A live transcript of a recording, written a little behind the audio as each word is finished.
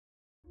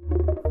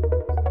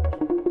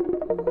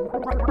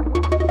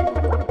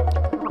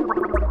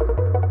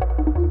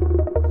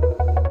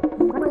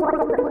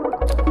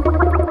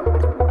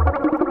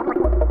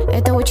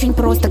очень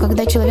просто.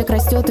 Когда человек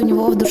растет, у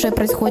него в душе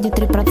происходит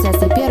 3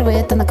 процесса. Первый —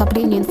 это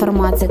накопление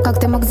информации. Как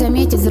ты мог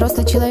заметить,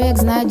 взрослый человек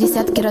знает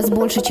десятки раз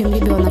больше, чем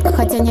ребенок,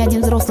 хотя ни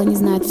один взрослый не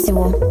знает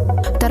всего.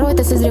 Второе —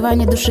 это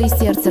созревание души и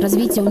сердца,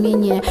 развитие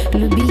умения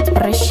любить,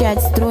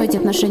 прощать, строить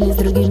отношения с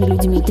другими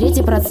людьми.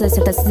 Третий процесс —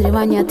 это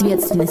созревание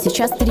ответственности.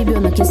 Сейчас ты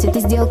ребенок, если ты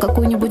сделал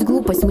какую-нибудь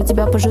глупость, мы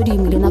тебя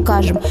пожурим или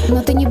накажем.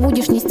 Но ты не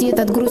будешь нести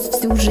этот груз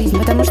всю жизнь,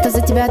 потому что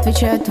за тебя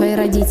отвечают твои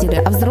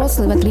родители. А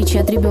взрослый, в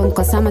отличие от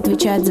ребенка, сам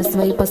отвечает за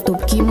свои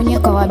поступки. Ему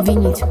некого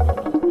обвинить,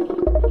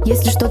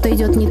 если что-то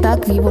идет не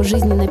так в его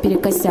жизни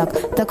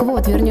наперекосяк. Так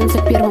вот, вернемся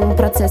к первому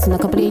процессу —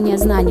 накопления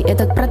знаний.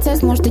 Этот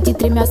процесс может идти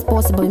 3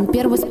 способами.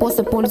 Первый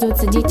способ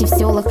пользуются дети в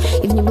селах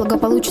и в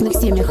неблагополучных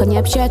семьях. Они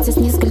общаются с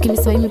несколькими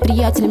своими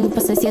приятелями по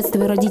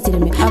соседству и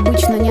родителями,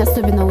 обычно не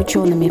особенно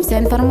учеными. Вся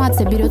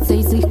информация берется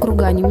из их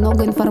круга,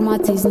 немного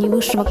информации из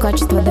невысшего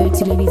качества дает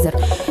телевизор.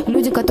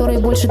 Люди, которые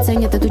больше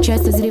ценят эту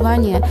часть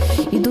созревания,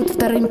 идут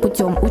вторым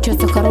путем,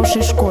 учатся в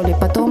хорошей школе,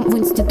 потом в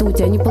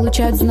институте. Они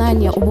получают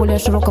знания у более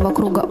широкого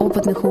круга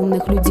опытных и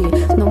умных людей.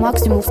 Но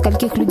максимум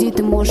скольких людей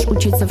ты можешь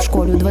учиться в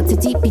школе? У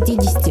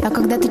 20-50. А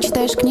когда ты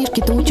читаешь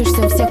книжки, ты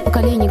учишься у всех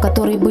поколений,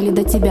 которые были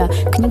до тебя.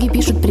 Книги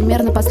пишут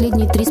примерно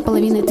последние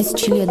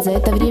 3500 лет. За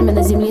это время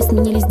на Земле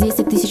сменились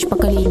 10 тысяч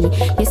поколений.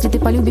 Если ты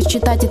полюбишь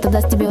читать, это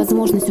даст тебе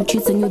возможность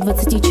учиться не у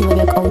 20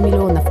 человек, а у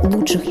миллионов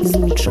лучших из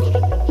лучших.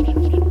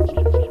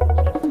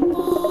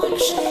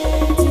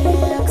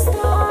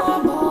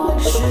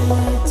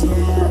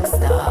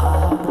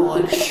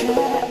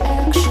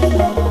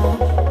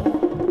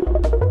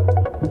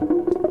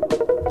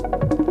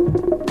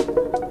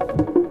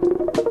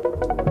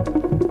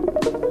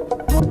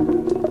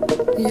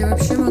 Я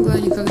вообще могла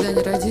никогда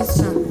не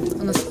родиться,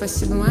 но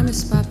спасибо маме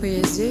с папой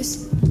я здесь.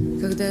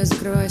 Когда я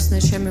закрываюсь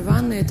ночами в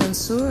ванной и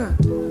танцую,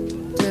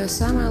 то я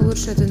самая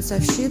лучшая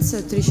танцовщица,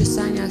 3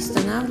 часа не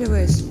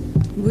останавливаясь,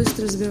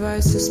 быстро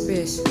сбиваюсь в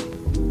спесь.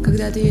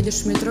 Когда ты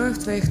едешь в метро и в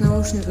твоих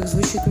наушниках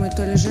звучит мой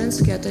то ли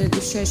женский, а то ли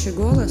девчачий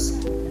голос,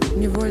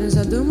 невольно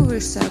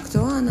задумываешься, а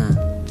кто она,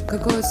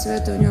 какого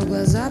цвета у нее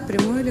глаза,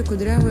 прямой или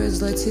кудрявый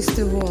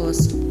золотистый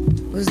волос.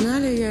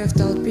 Узнали ее в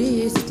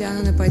толпе, ездит ли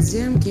она на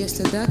подземке,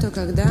 если да, то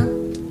когда?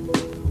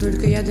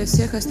 Только я для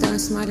всех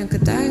останусь маленькой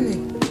тайной,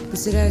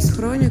 потеряюсь в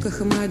хрониках,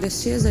 и мое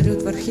досье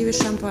зальют в архиве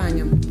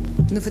шампанем.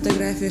 На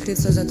фотографиях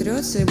лицо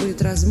затрется и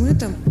будет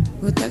размытым.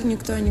 Вот так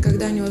никто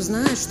никогда не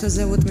узнает, что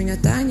зовут меня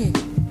Таней,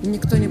 и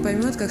никто не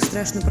поймет, как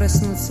страшно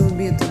проснуться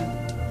убитым.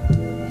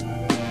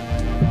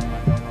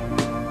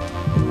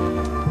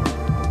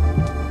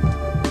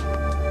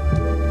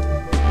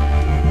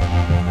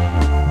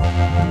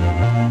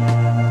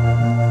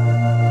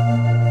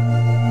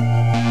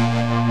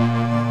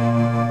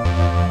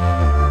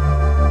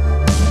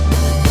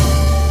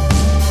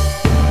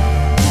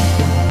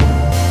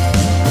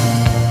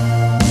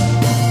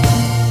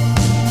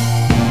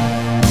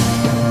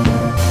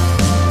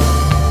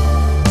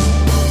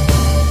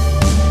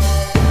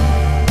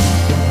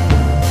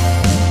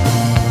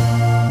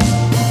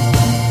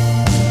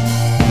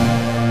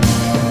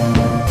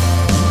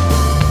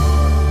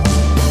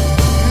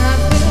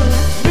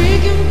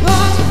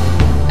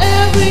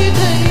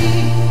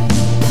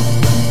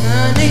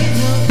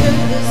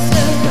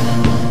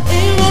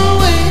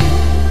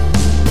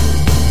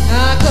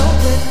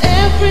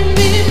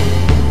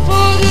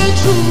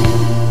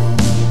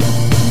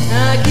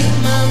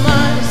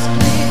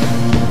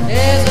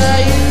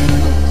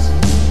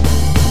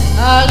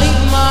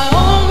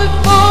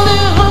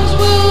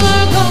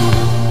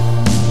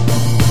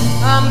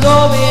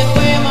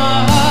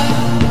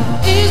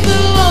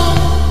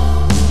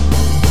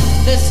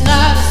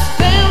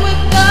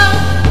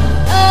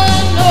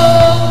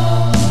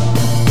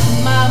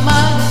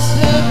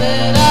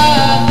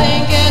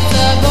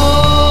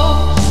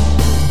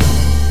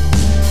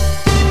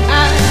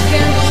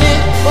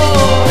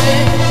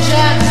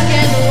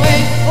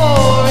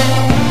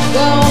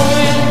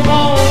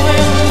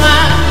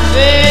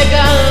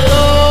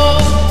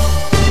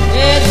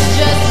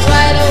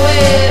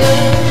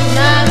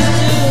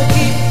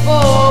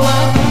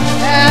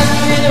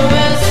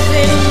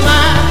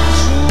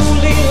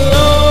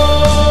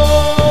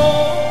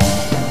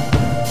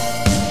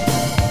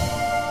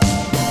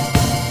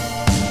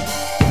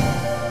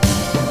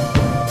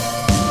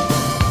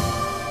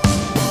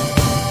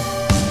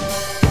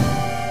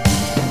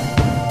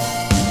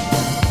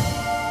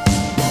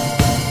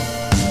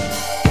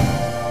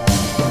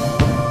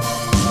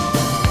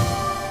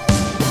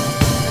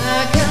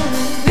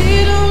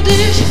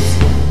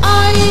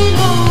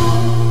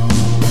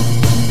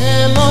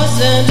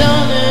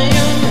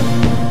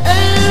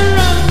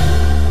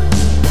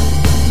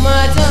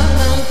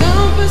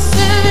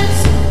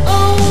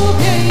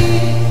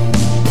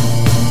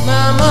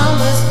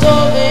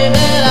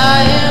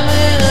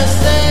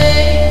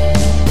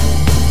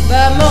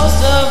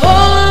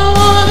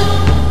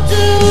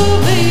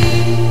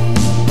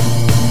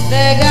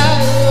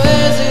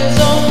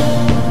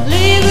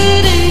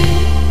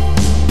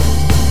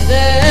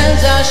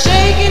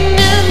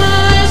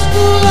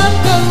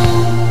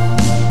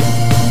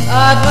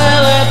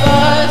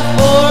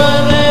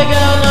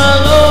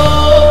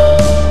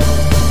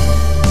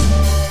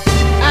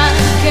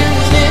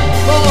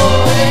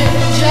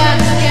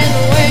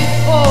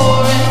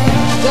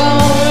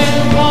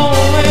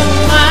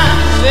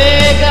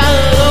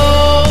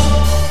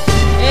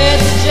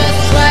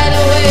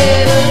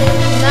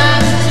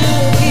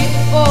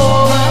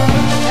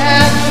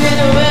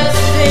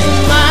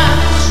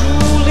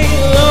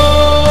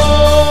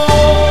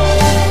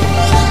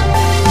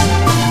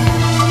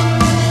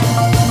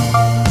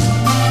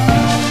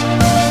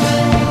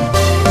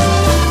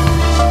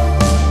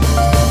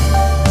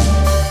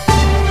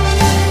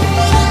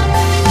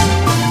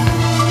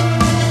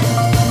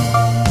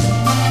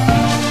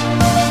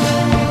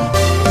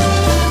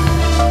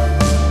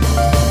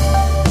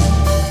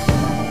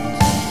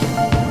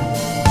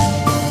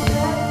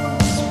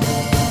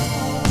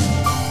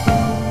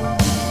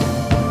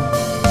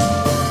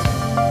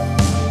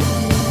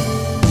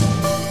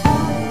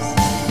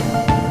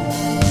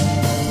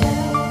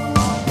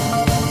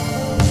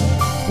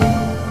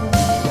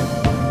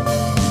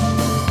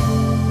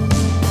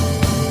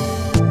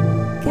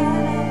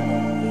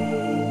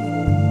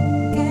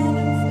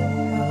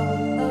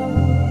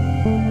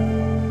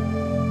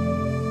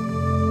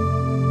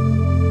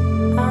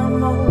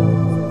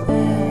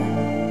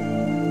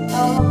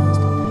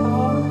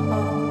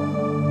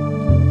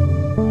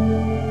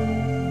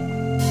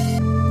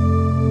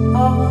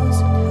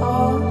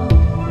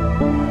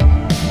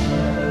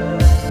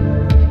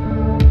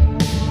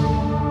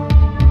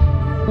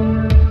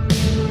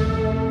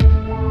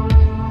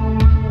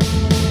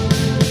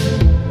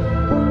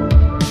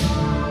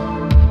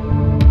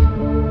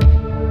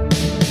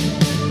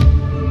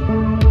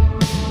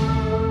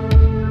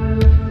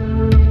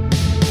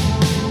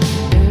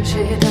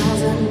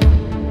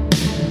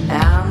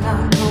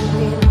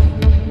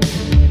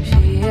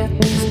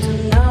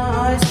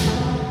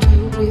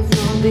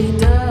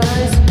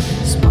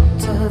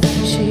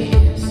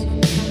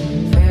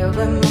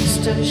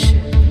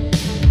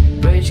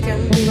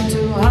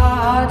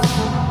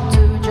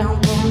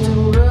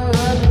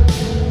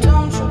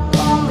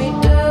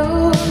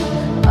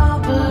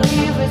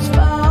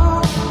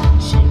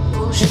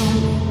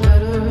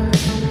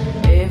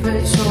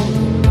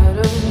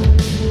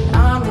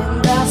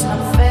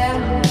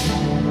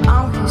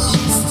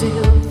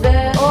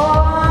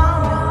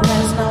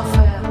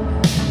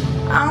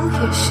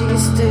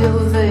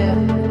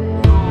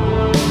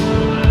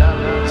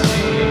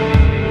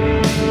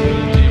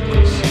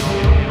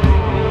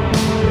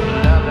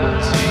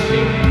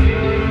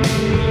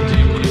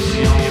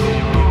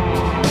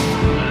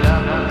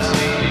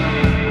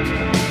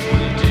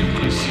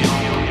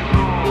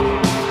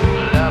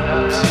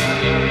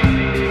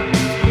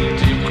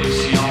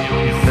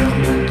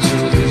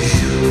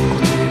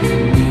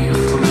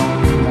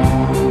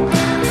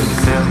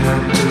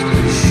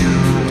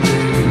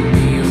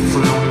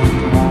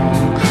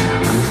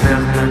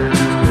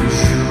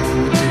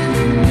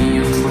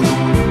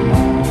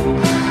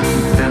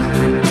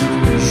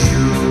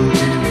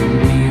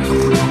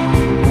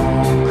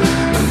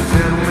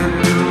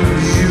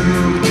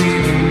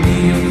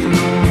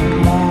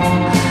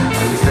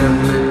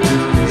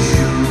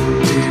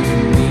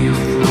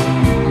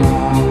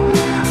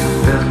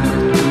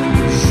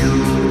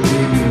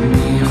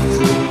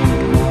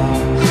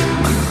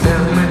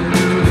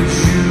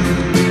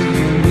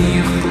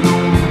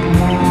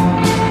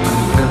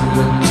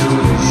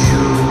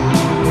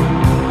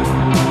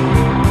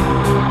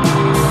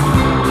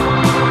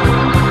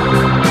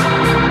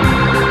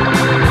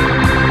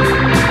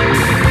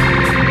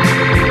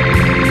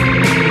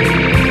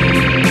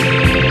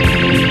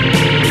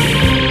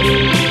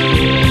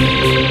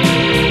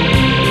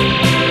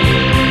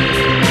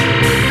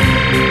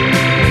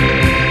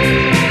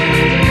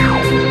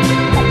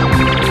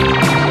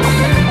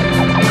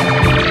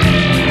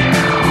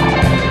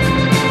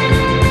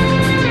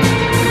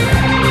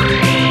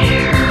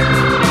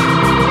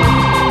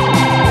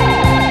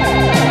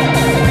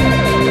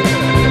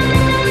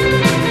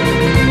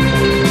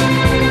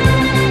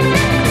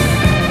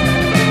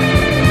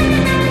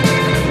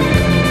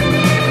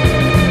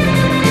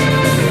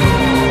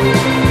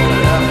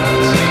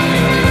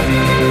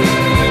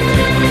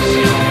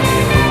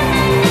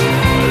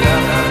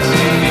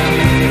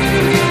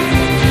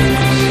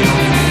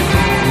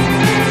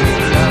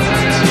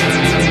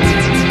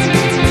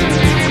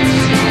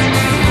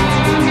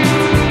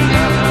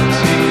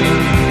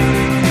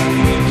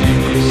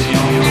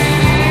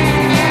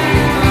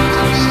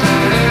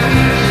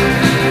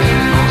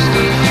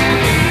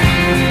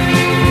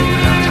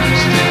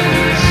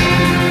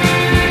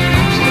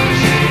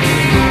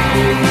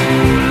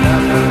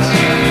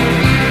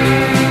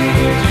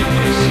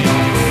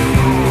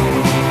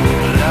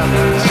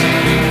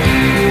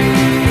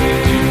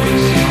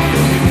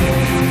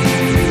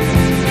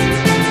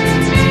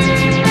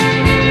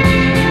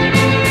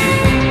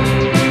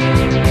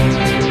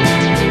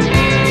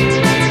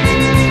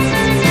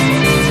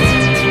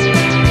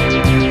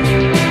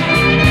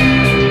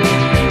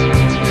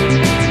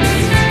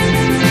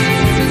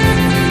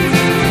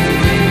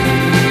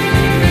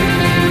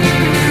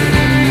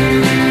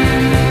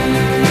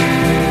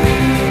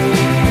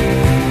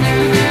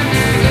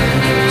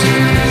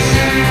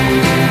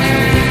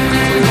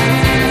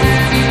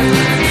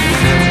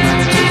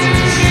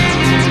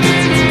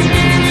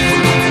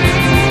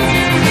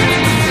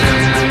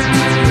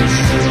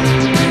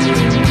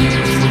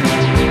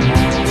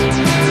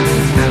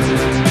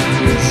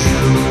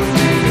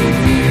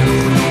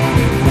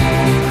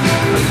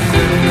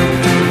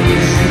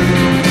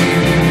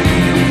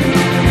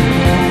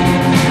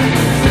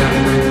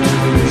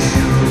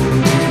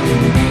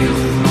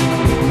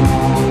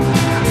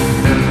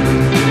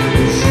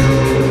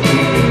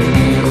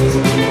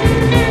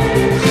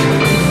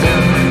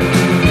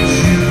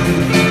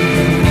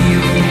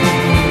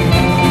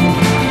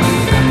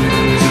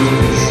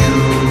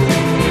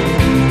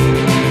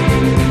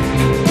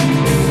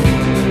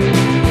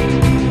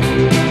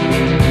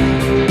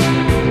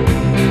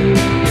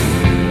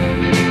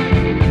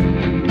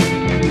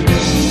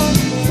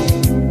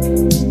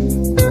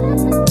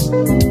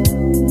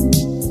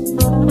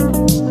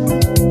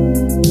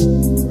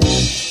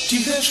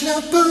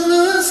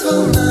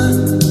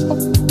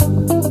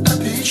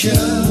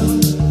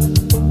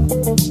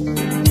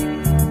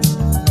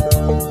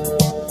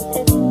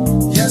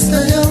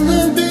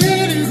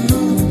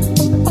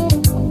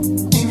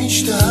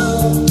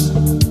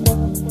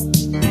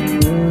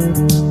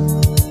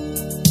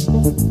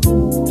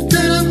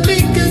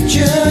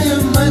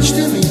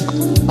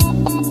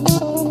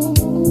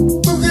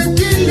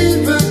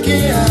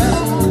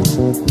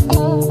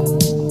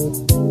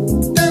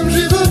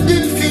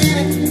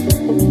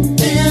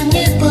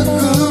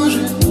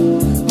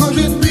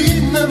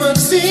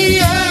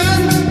 We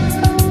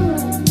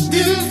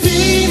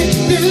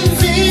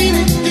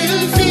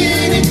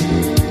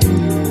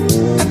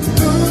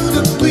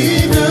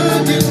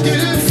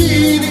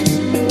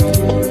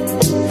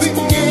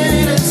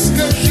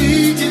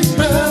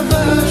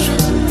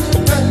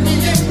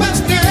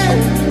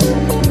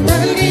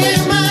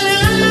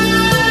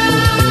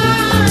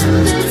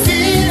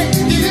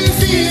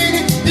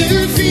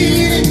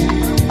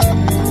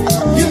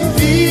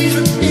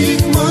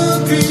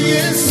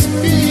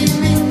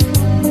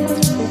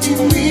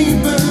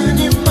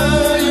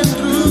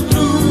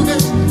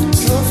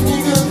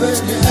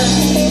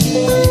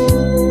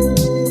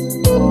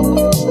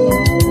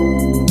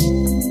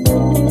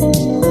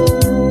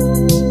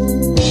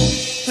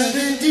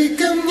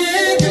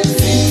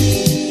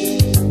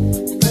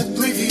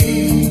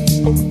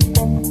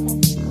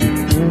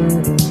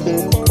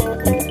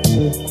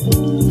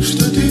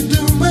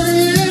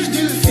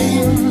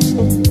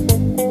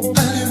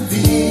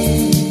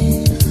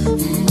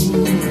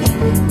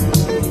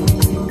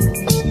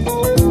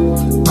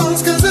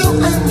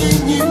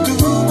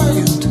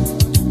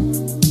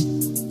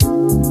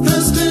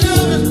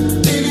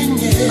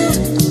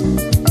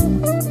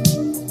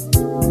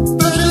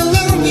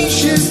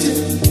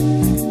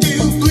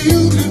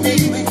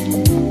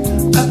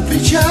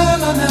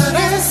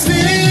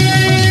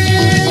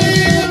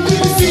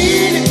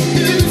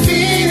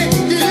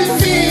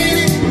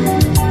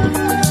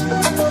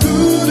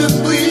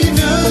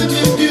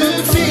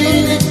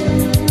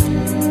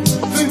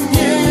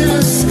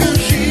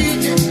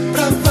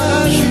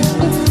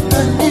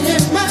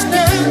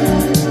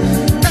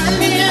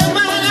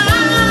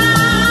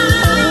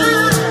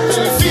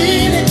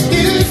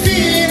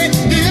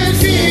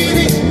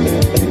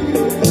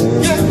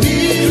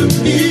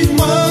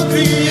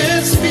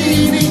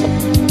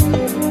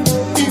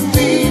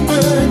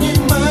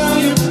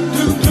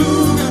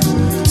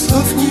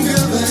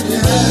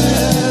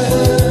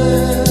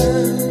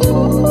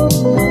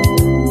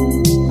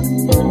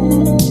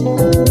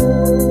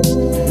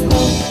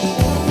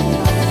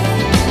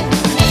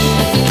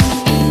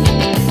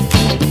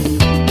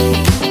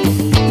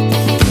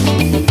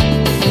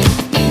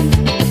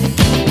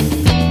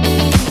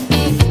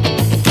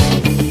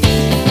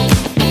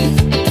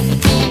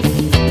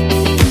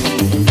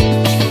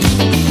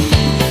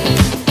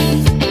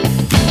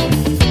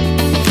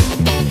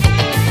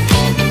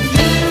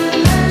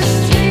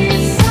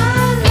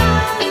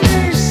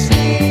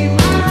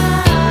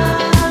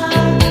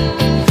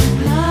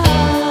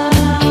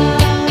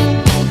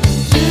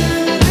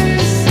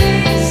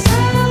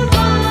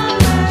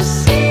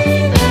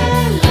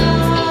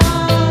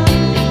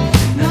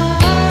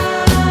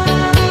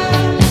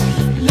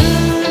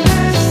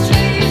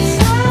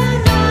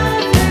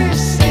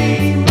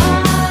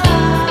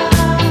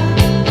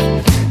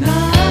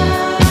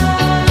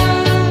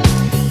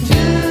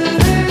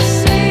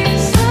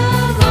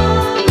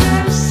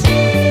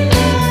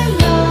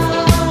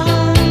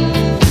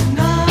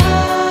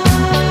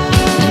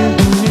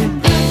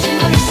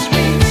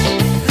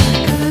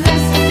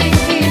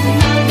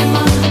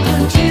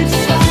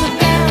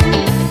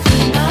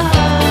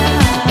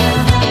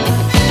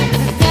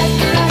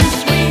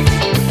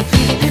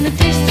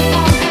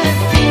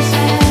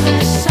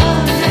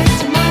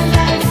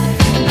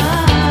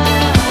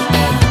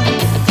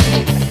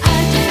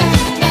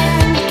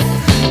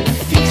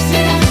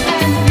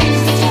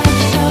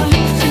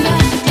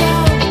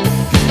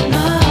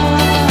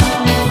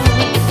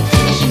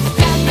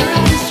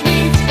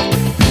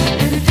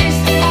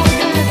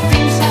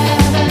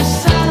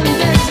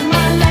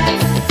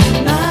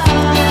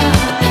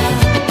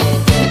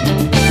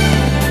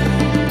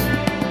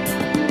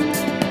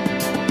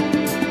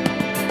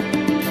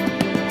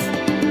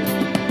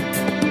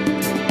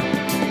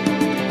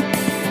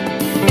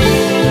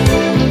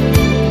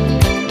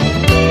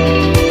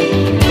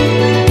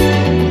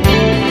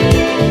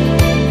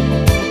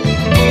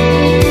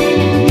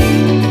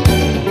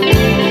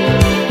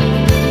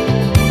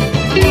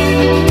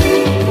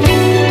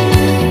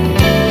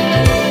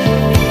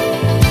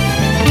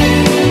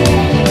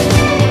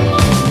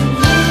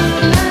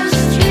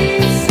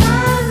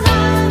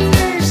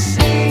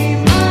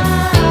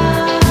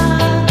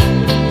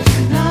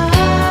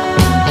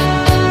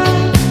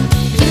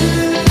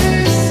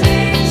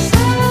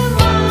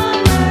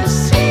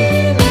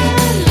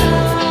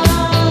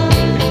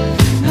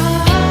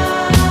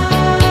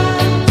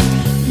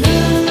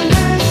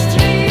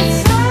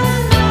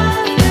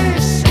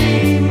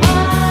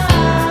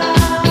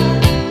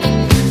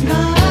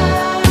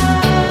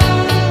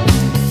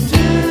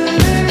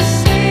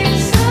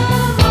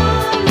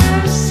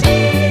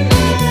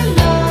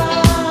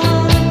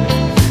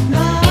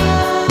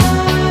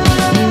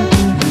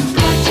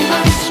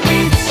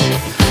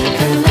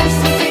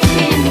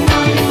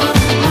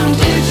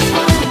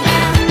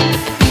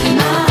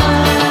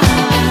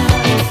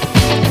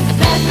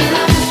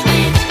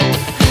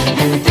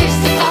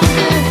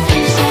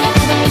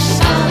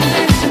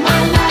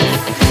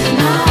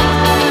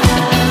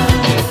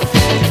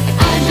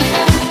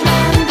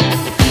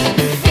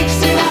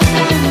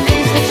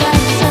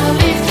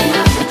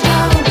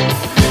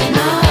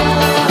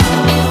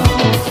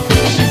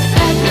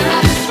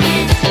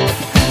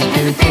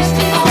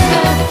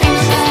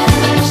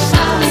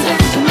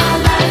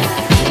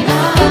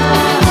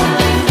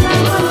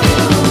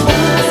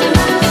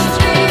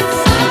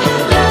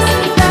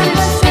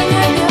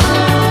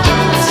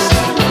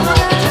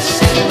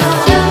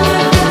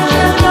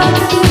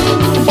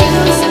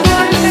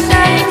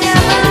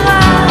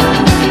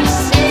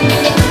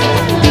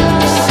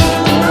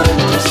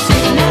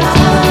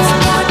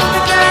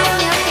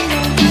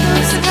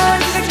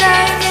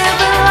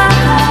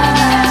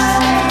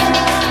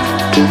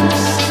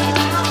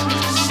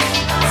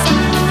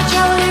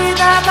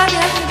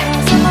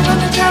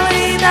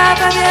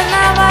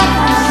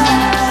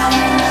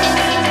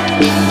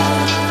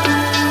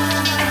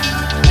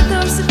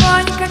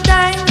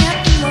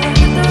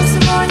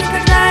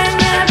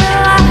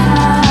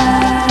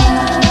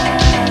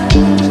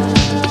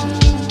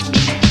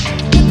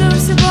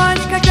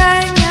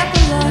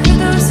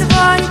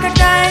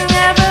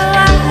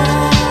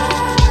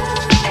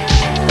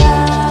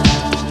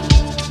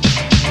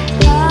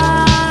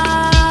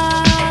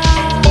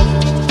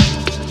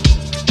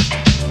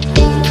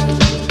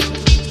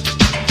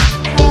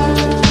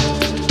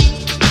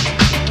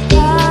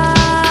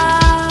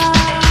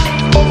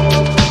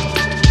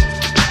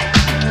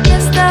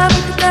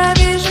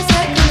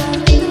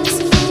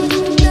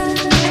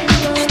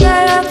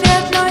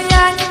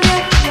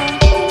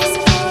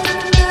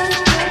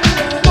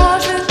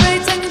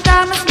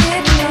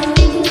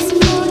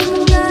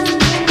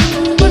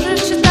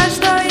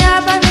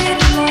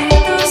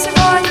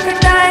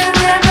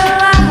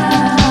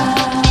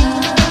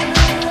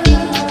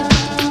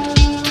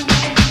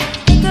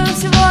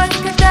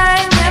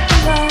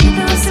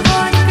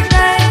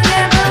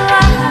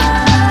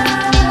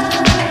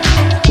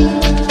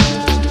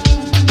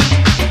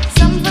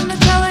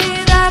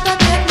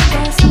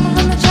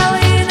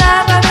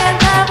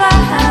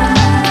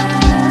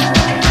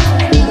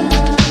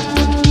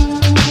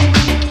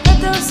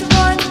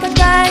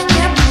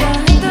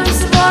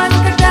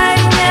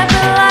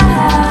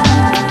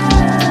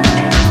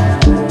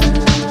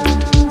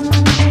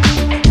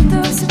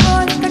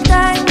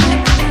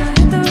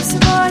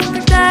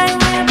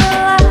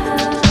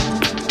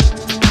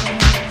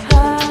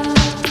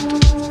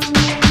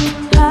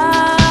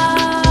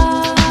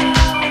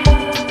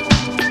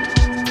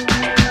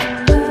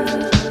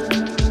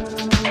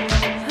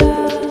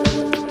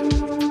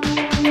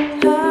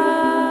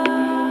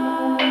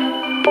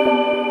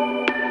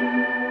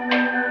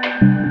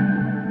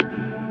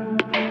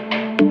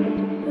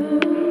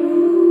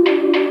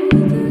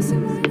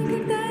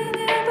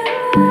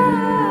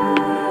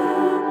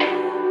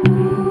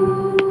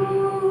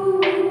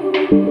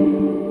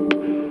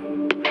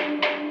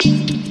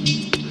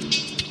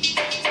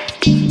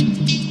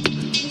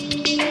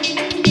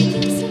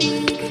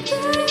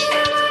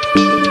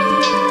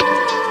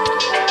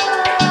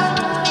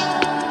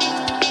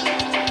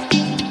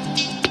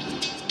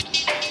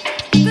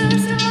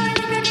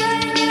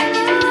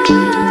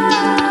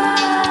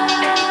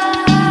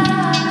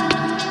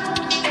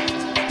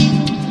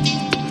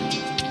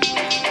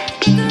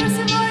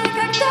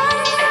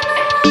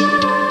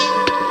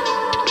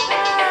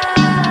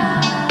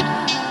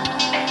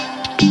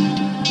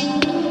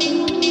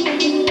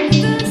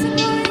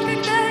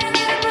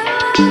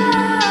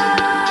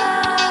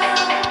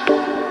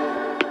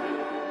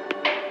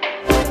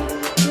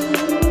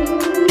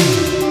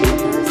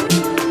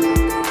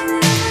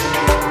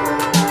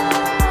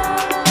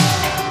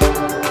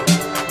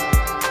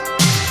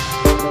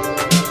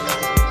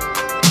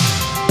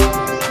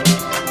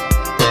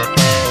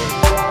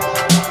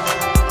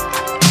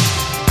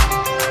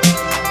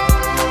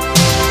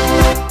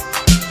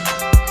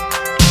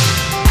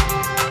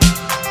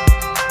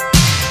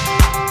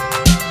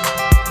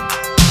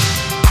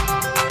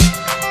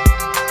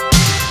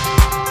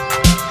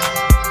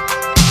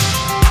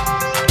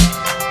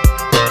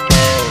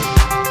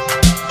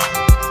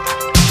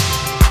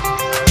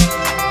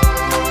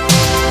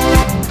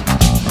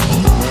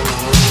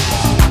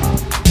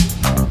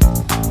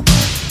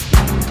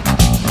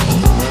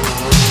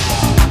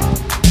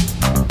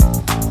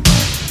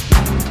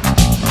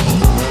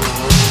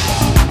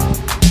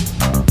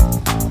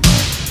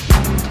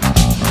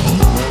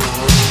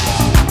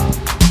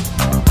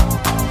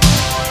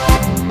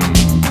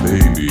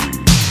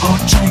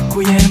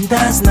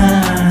da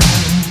znaš,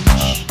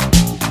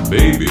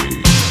 Baby,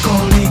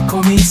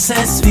 koliko mi se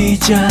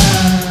sviđaš.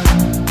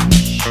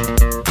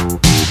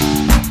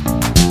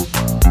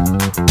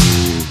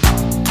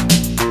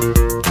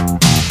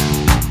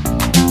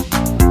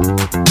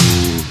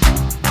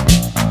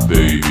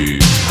 baby,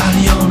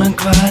 Ali ona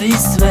kvari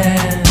sve,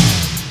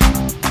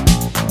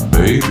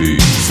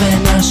 baby,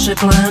 sve naše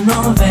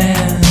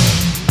planove.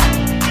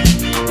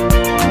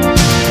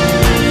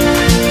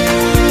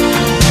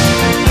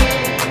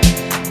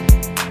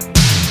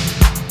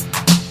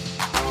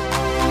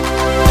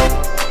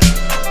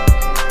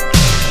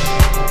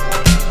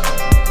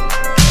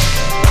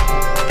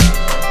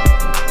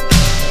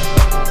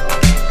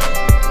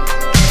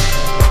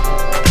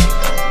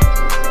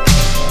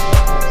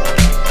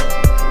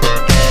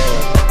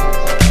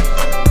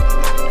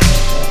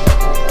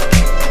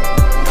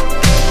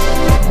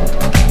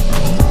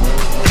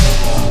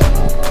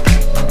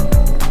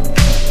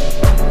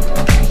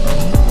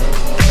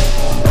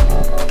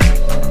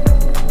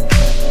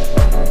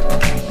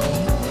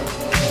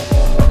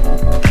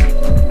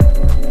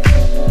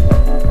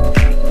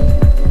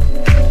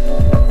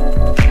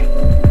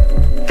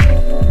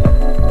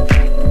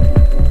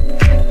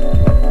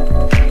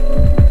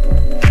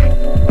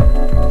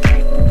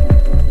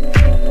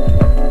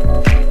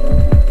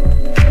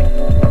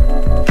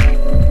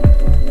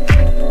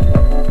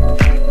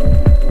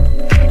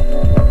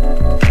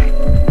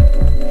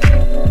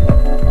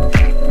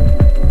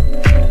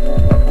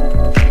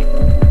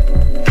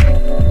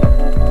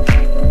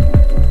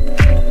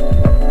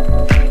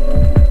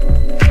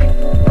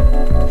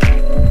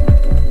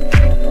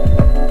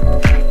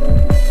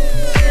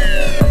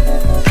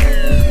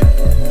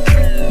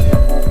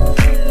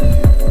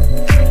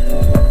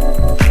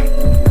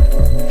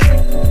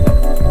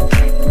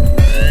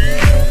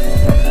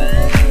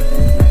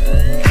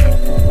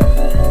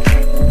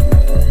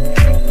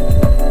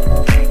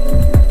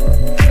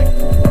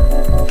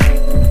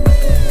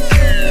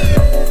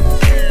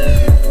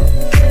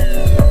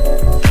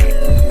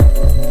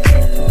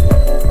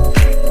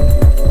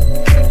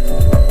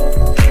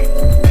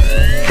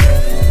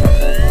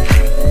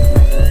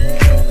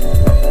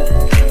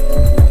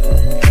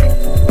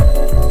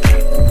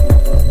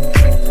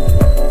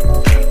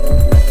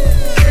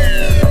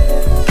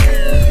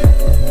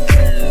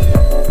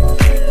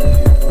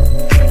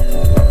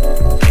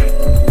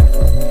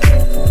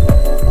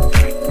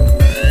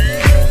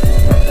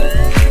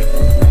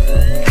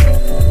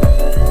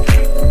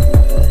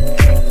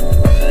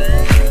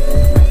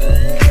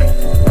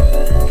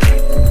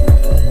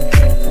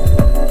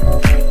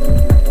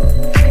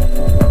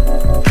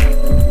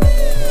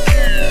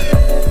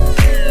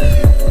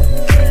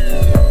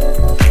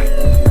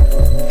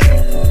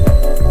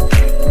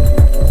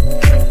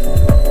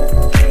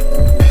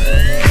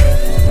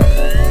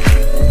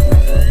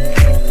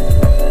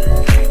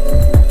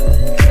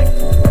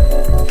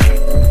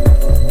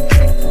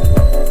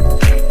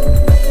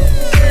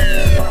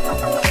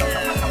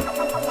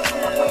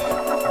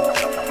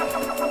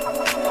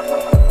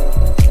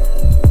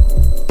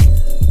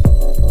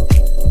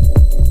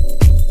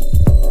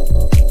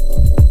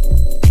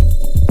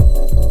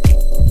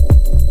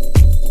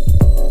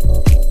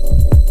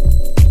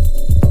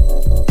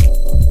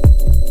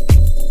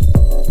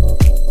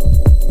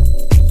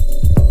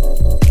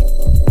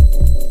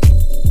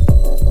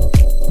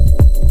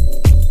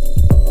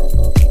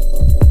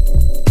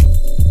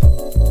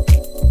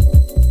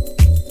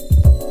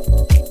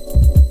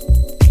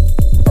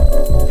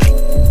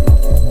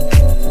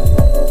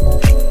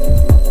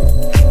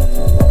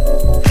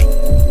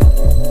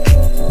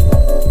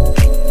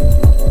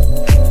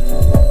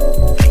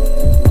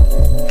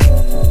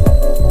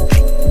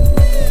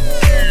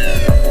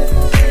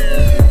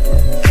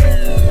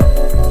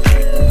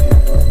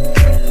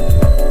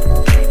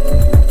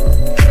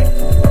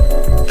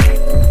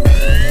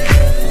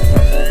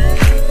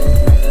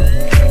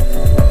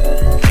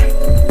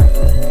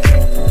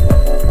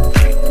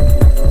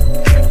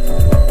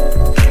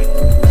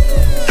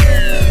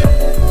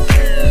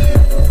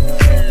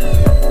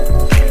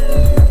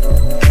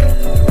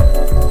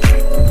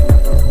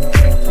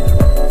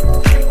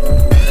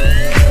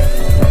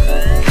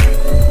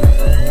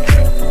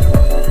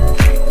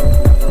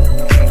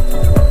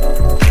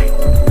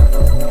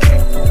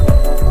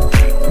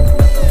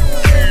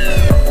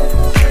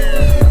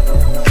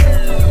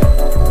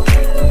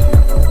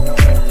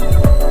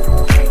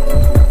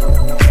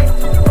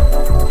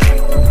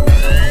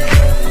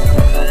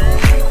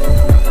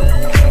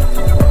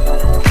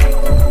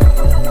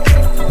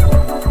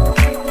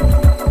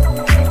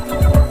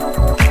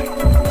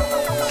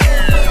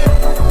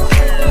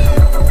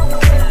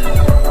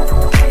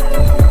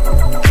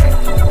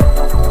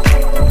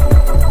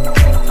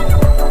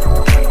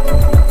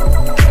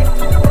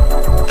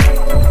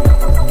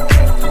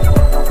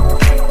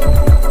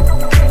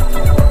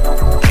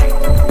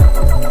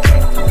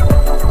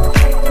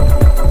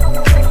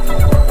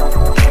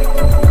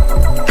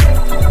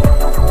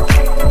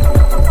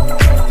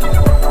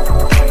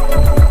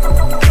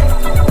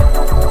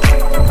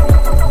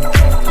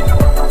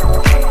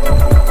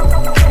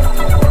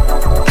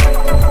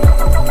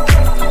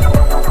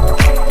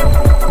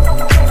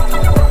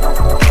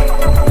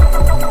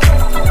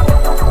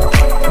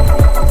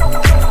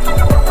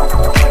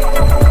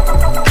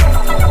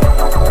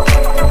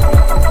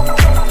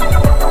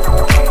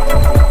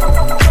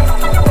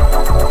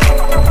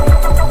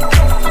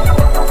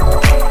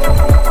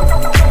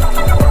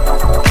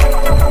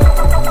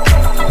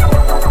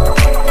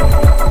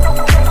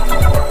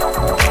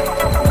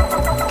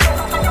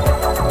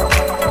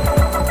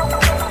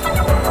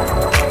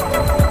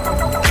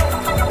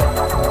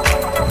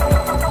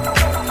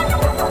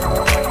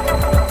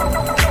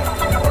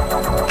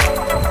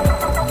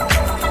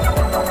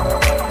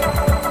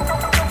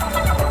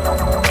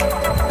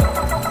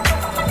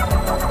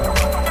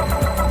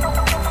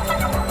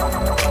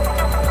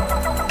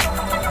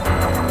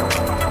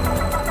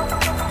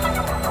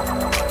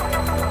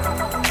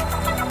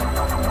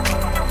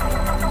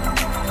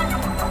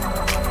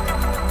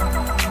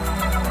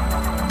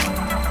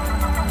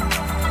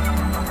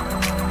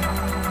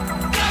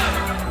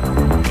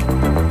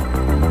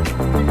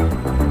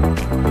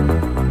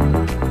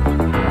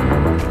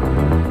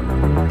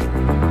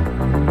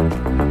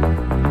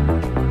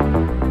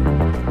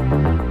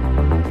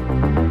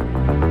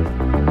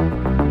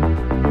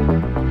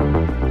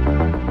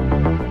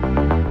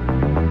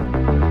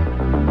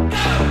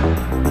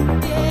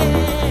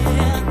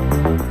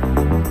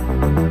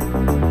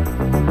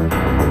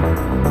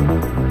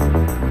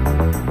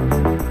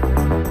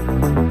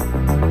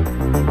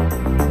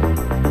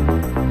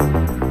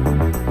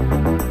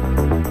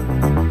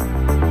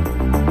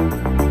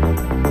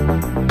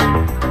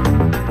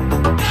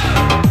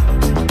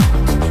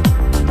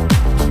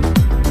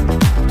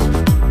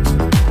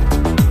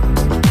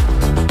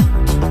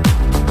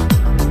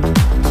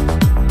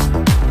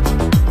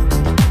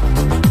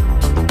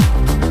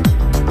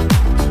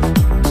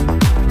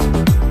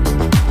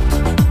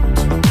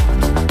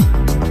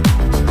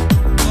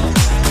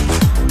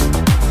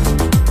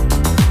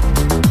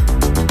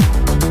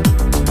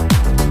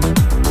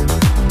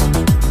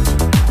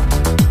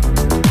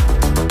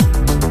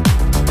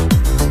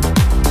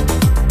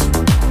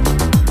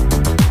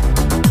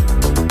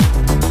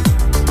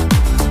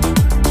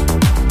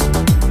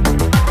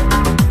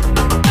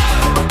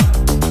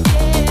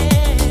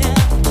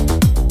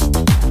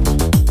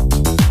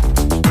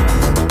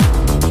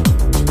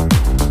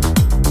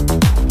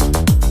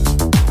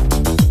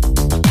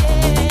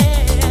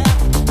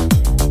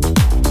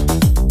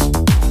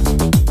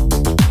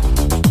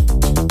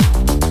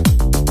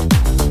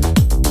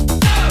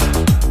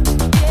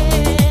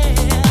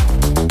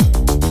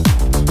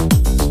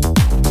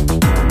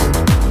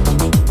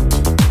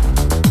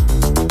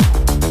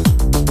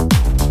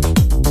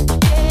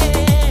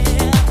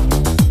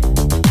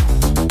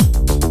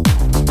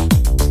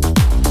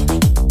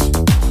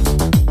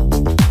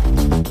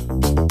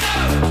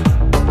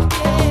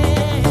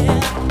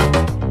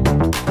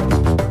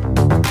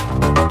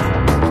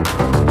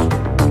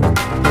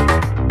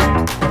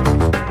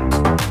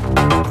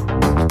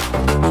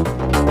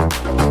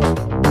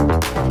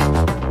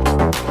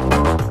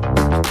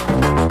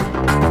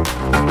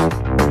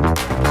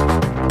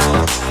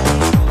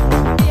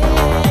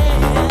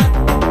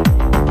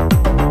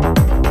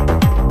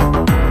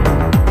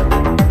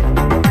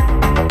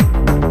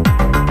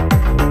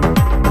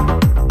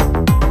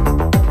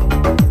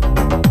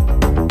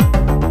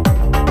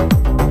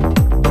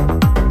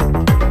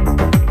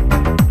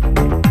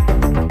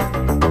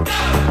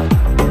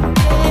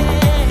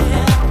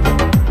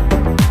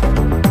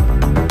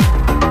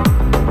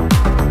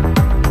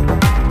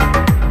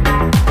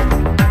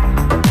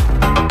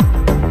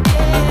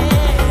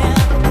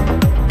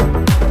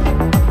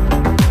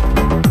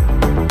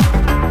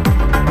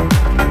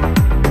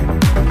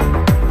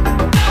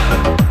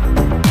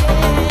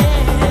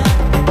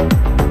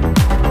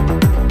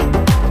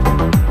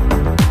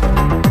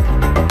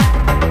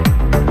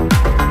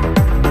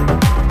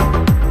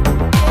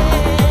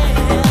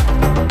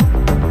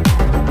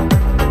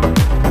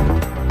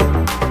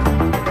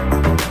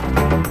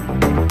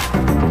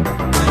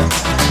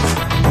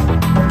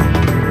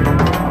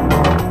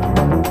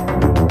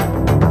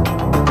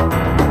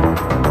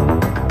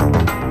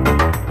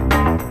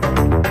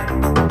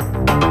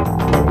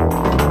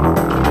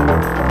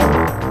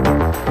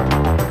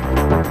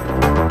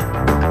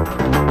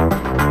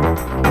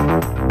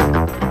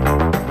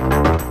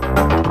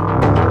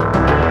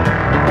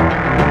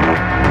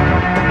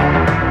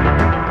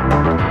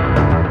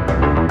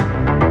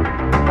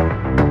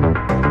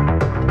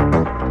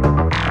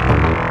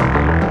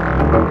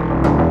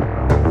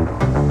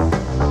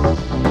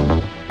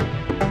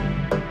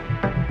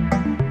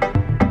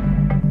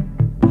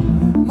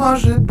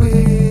 Может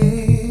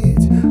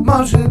быть,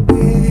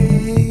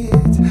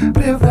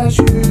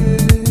 превращусь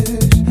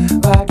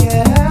в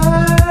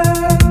океан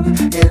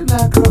и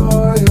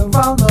накрою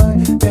волной,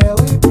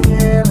 белой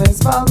пеной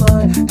с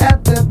волной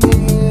этот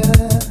мир.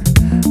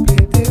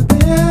 Придет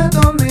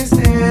безумный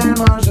снег,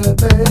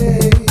 может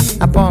быть.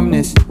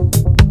 Опомнись.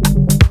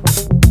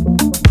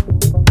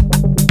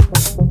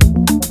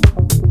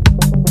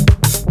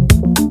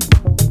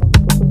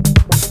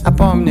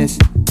 Опомнись,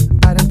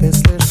 парень, ты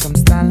слишком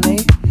странный.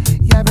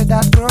 Я ведь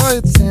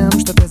открою всем,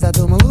 что ты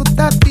задумал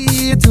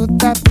утопить,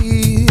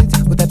 утопить,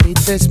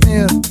 утопить весь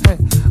мир.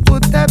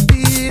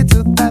 Утопить,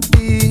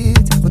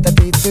 утопить,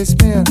 утопить весь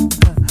мир.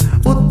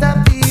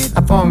 Утопить,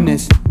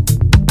 опомнись.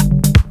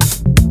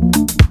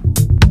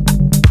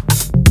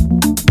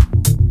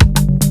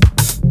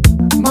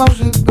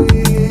 Может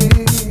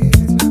быть,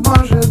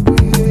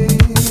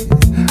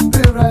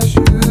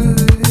 превращусь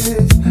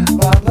в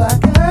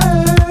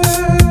облака,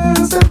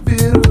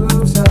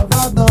 соберу все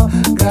в одно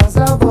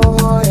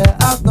грозовое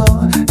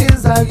окно и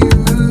залью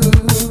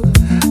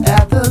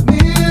этот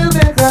мир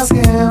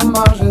прекрасным,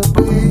 может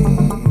быть.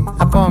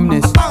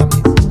 Опомнись.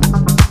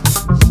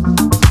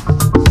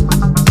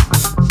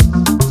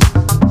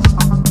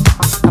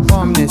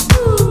 Опомнись.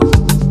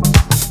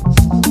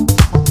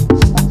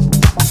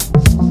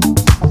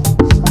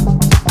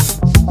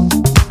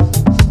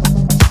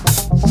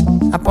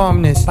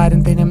 Опомнись,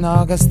 парень, ты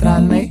немного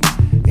странный.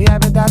 Я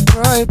ведь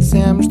открою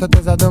всем, что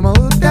ты задумал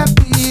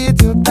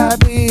утопить,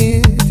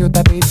 утопить,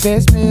 утопить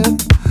весь мир.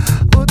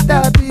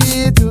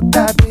 Утопить,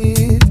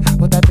 утопить,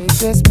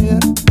 утопить весь мир.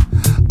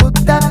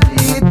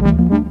 Утопить.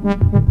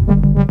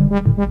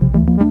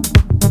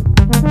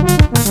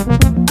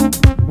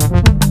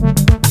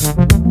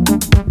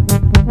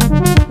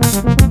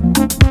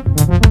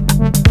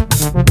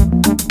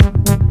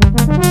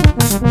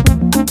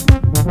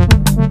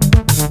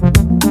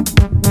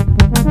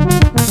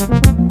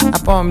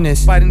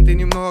 Опомнись, парень, ты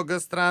немного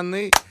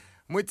странный.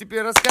 Мы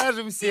теперь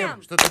расскажем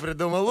всем, что ты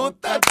придумал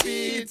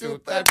утопить,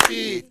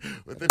 утопить,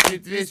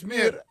 утопить весь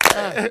мир.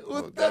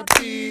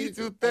 Утопить,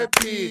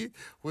 утопить,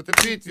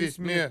 утопить весь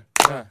мир.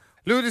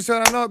 Люди все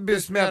равно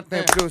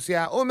бессмертны, плюс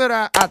я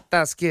умираю от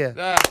тоски.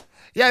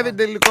 Я ведь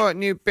далеко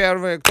не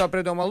первый, кто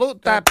придумал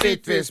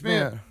утопить весь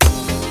мир.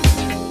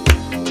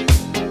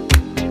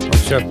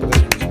 Сейчас,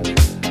 подожди,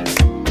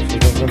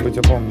 сейчас должно быть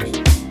опомнись.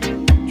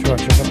 Чувак,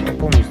 сейчас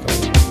опомнись там.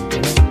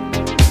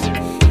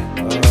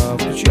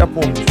 Включи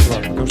опомнись,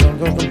 чувак, потому что он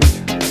должен быть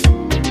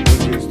вот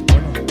здесь, ты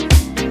понял?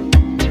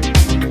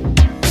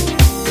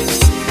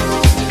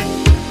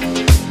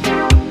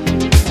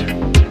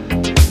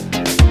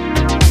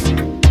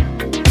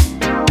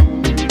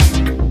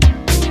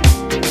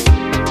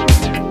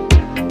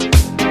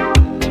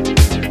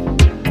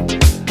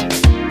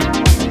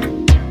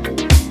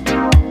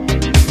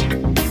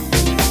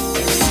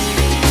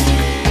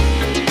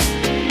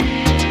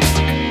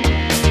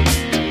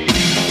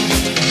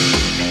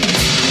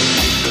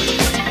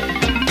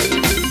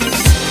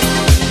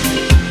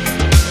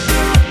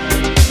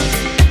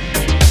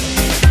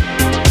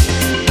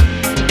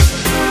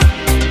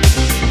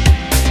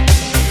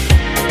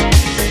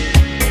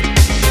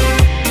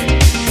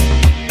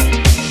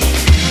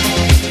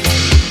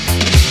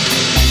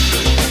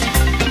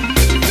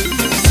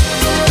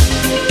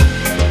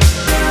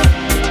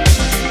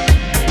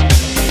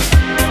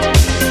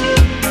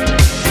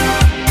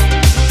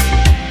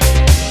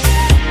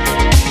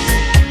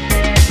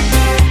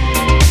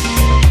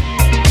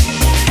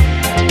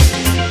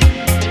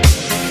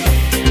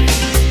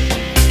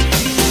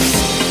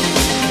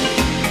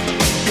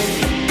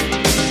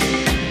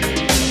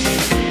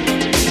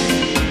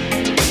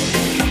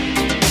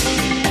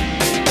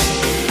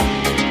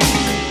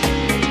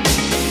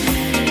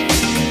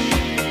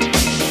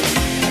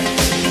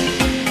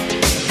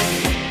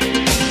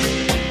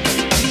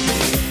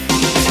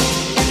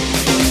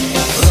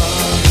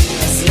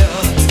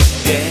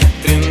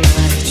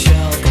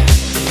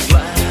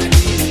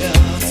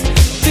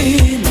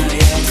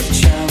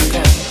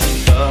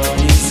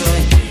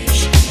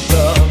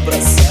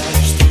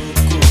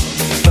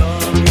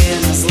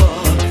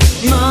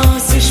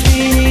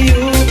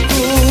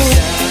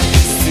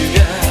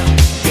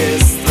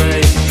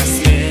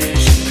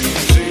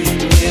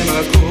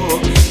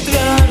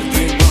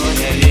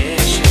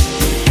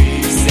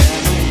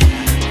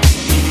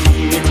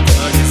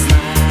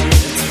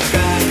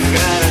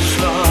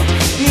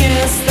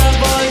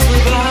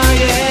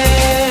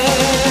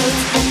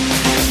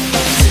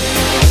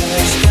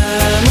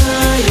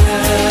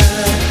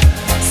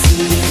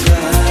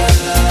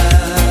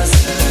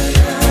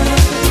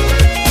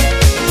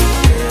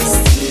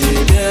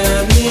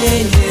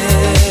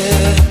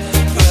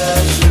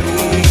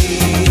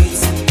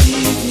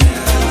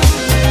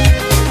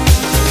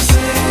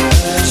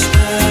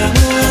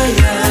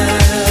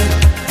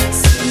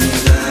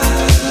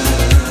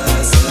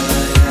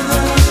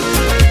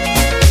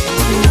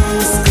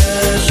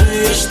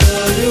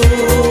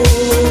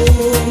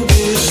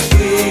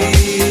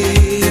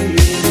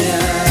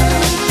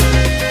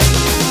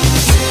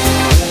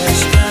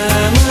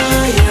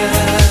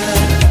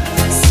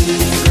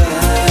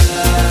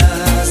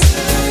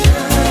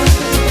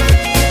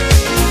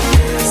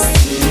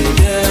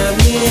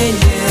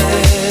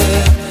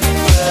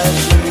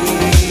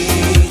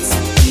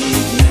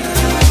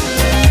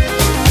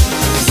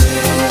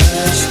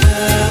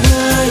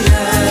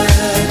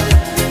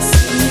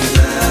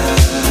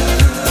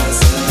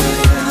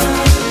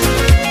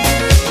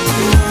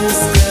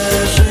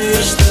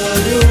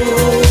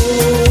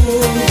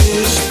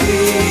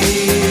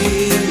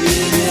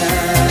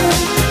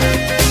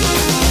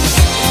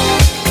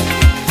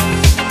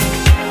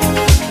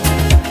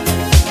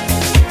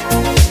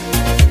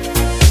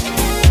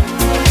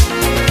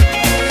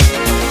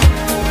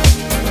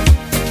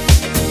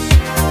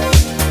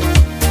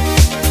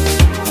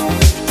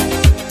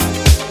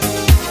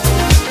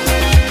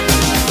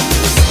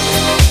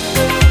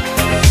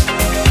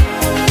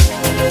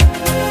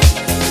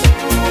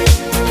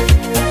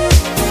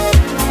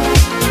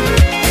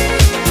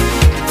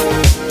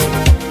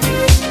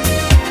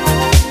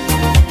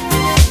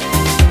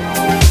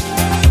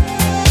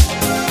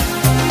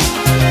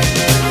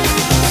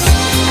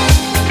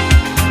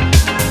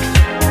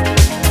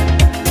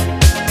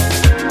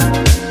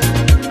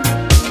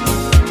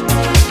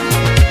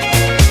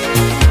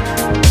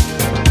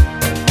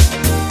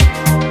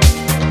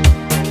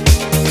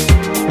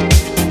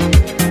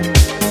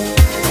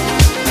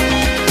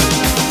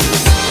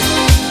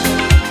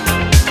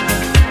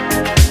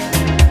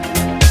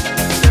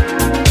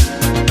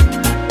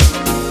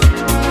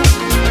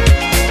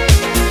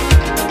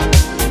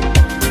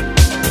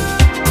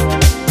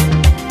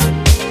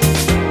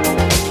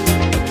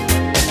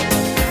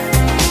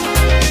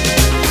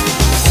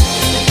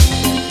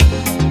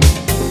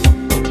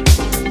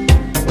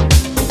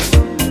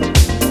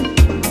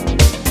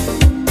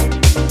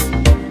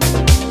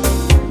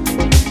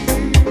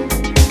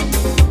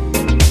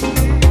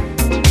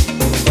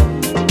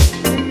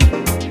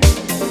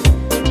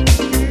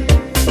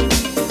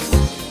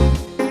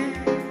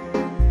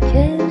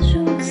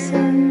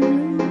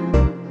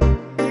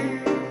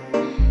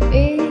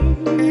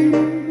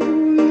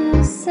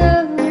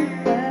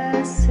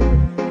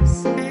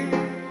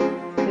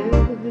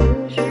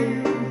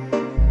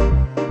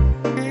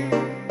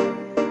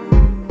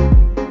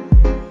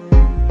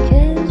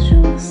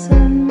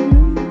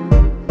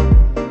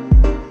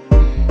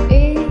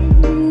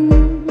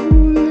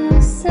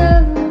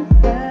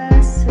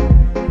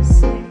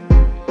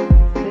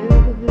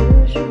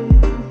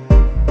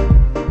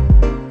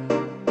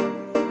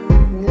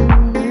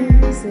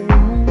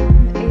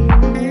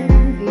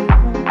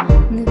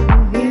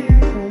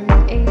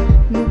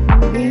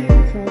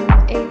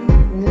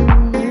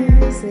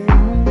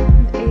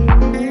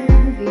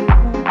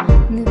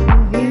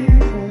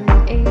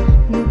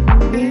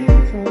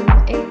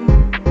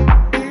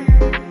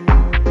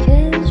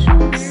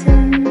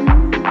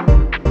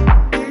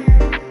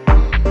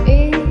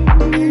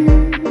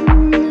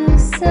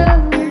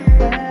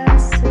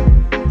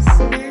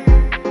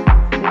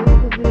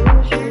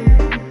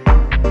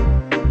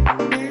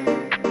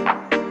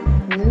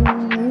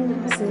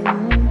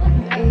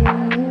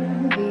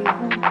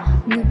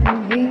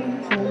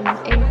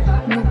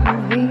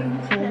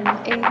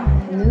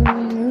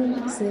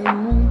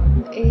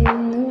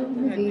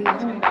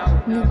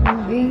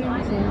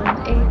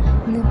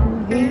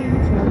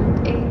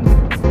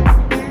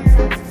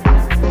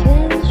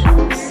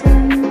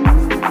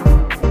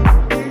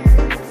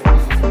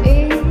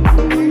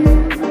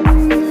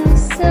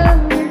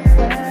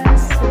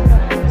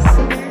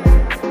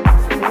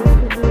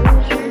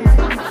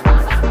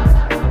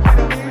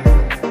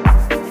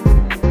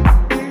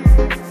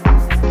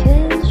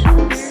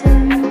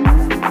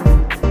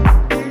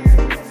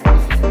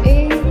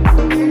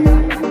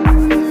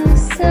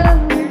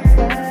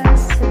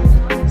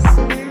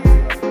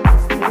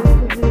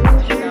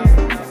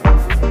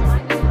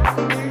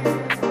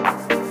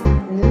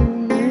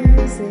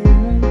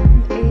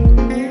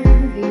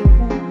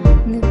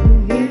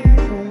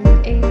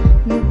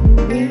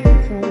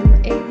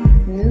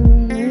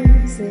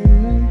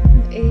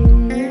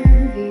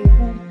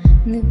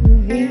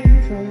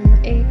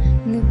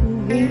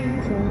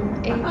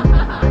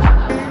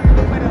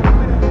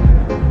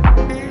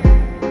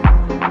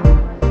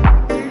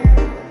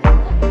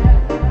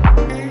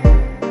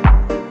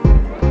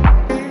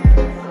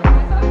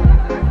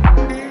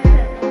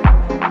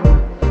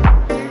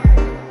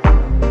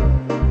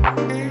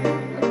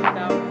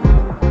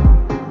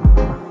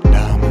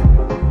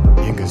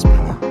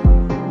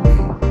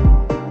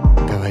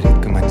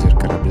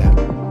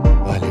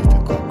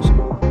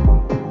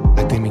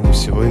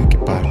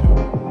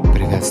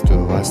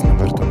 Приветствую вас на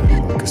борту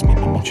нашего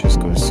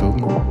космического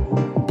судна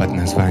под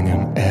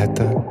названием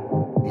 «Это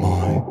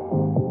мой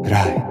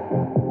рай».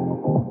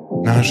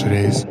 Наш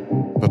рейс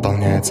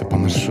выполняется по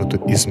маршруту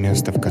из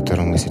места, в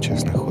котором вы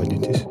сейчас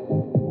находитесь,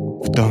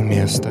 в то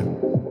место,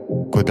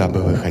 куда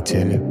бы вы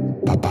хотели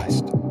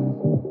попасть.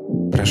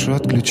 Прошу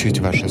отключить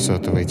ваши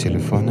сотовые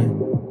телефоны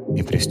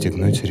и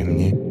пристегнуть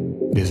ремни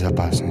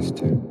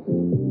безопасности.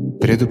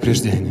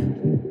 Предупреждение.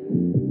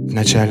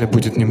 Вначале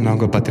будет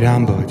немного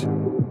потрямбовать,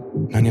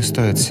 но не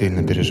стоит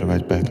сильно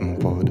переживать по этому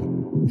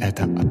поводу.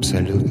 Это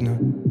абсолютно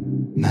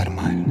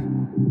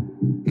нормально.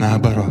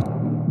 Наоборот,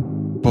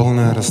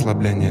 полное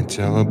расслабление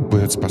тела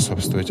будет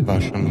способствовать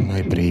вашему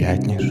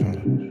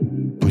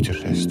наиприятнейшему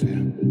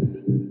путешествию.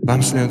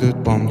 Вам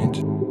следует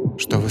помнить,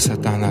 что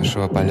высота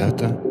нашего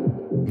полета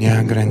не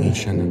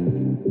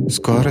ограничена.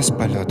 Скорость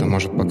полета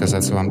может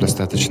показаться вам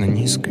достаточно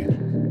низкой,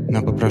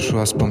 но попрошу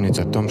вас помнить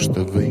о том,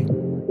 что вы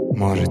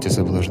можете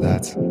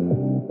заблуждаться.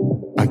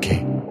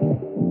 Окей.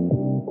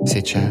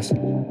 Сейчас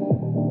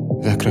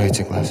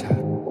закройте глаза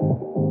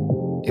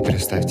и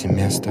представьте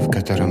место, в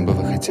котором бы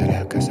вы хотели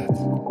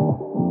оказаться.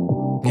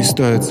 Не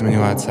стоит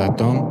сомневаться о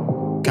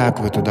том, как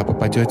вы туда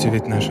попадете,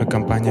 ведь наша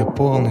компания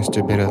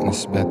полностью берет на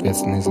себя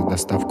ответственность за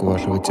доставку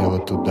вашего тела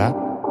туда,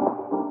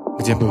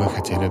 где бы вы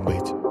хотели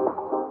быть.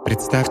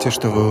 Представьте,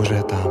 что вы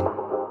уже там.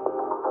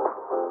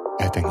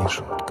 Это не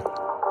шутка.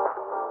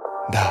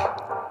 Да,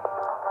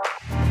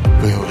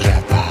 вы уже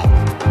там.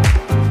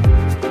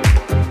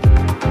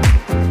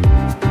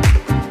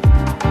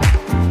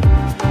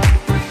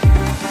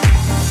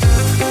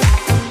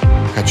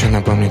 Хочу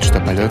напомнить, что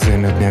полет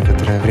займет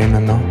некоторое время,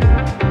 но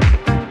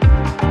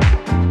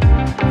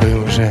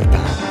вы уже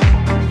там.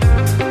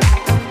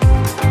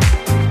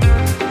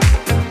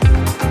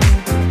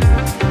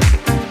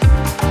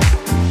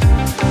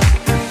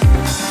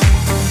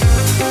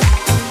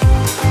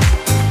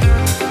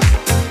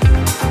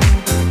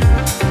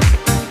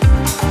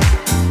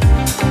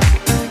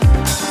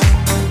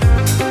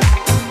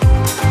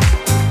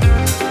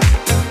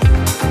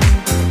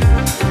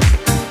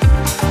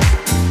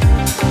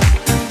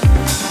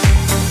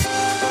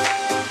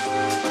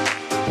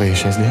 Вы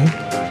еще здесь?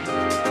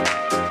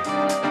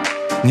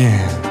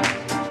 Нет,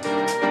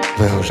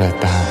 вы уже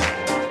там.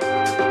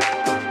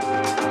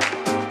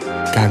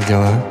 Как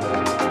дела?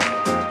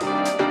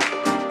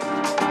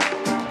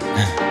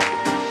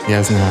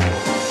 Я знаю.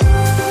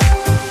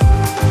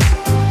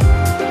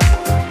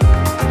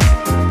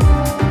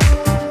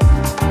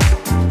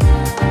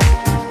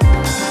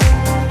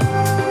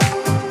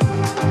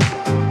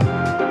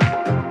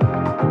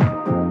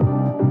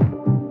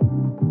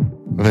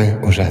 Вы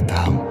уже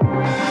там.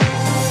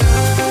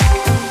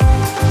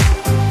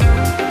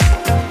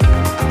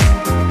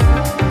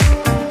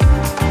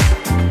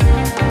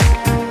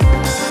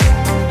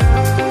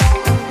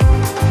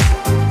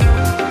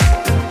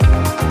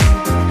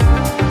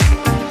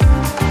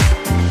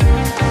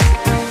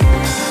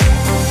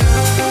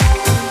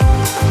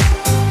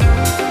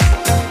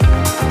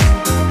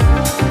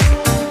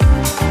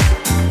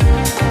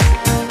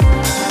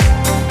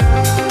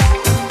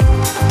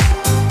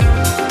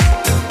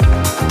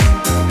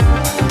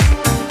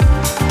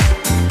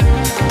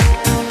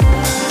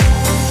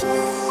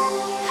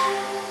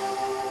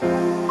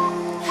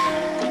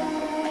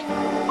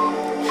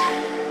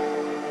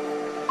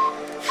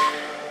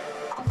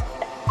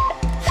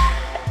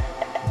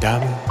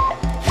 Дамы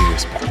и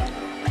господа,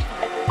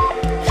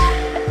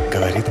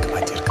 говорит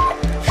командир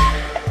корабля,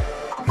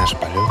 наш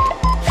полет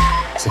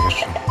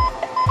завершен.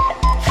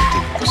 От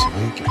имени всего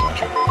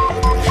экипажа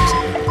благодарю за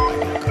выбор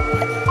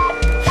авиакомпании.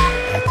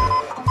 Это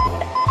был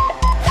рай.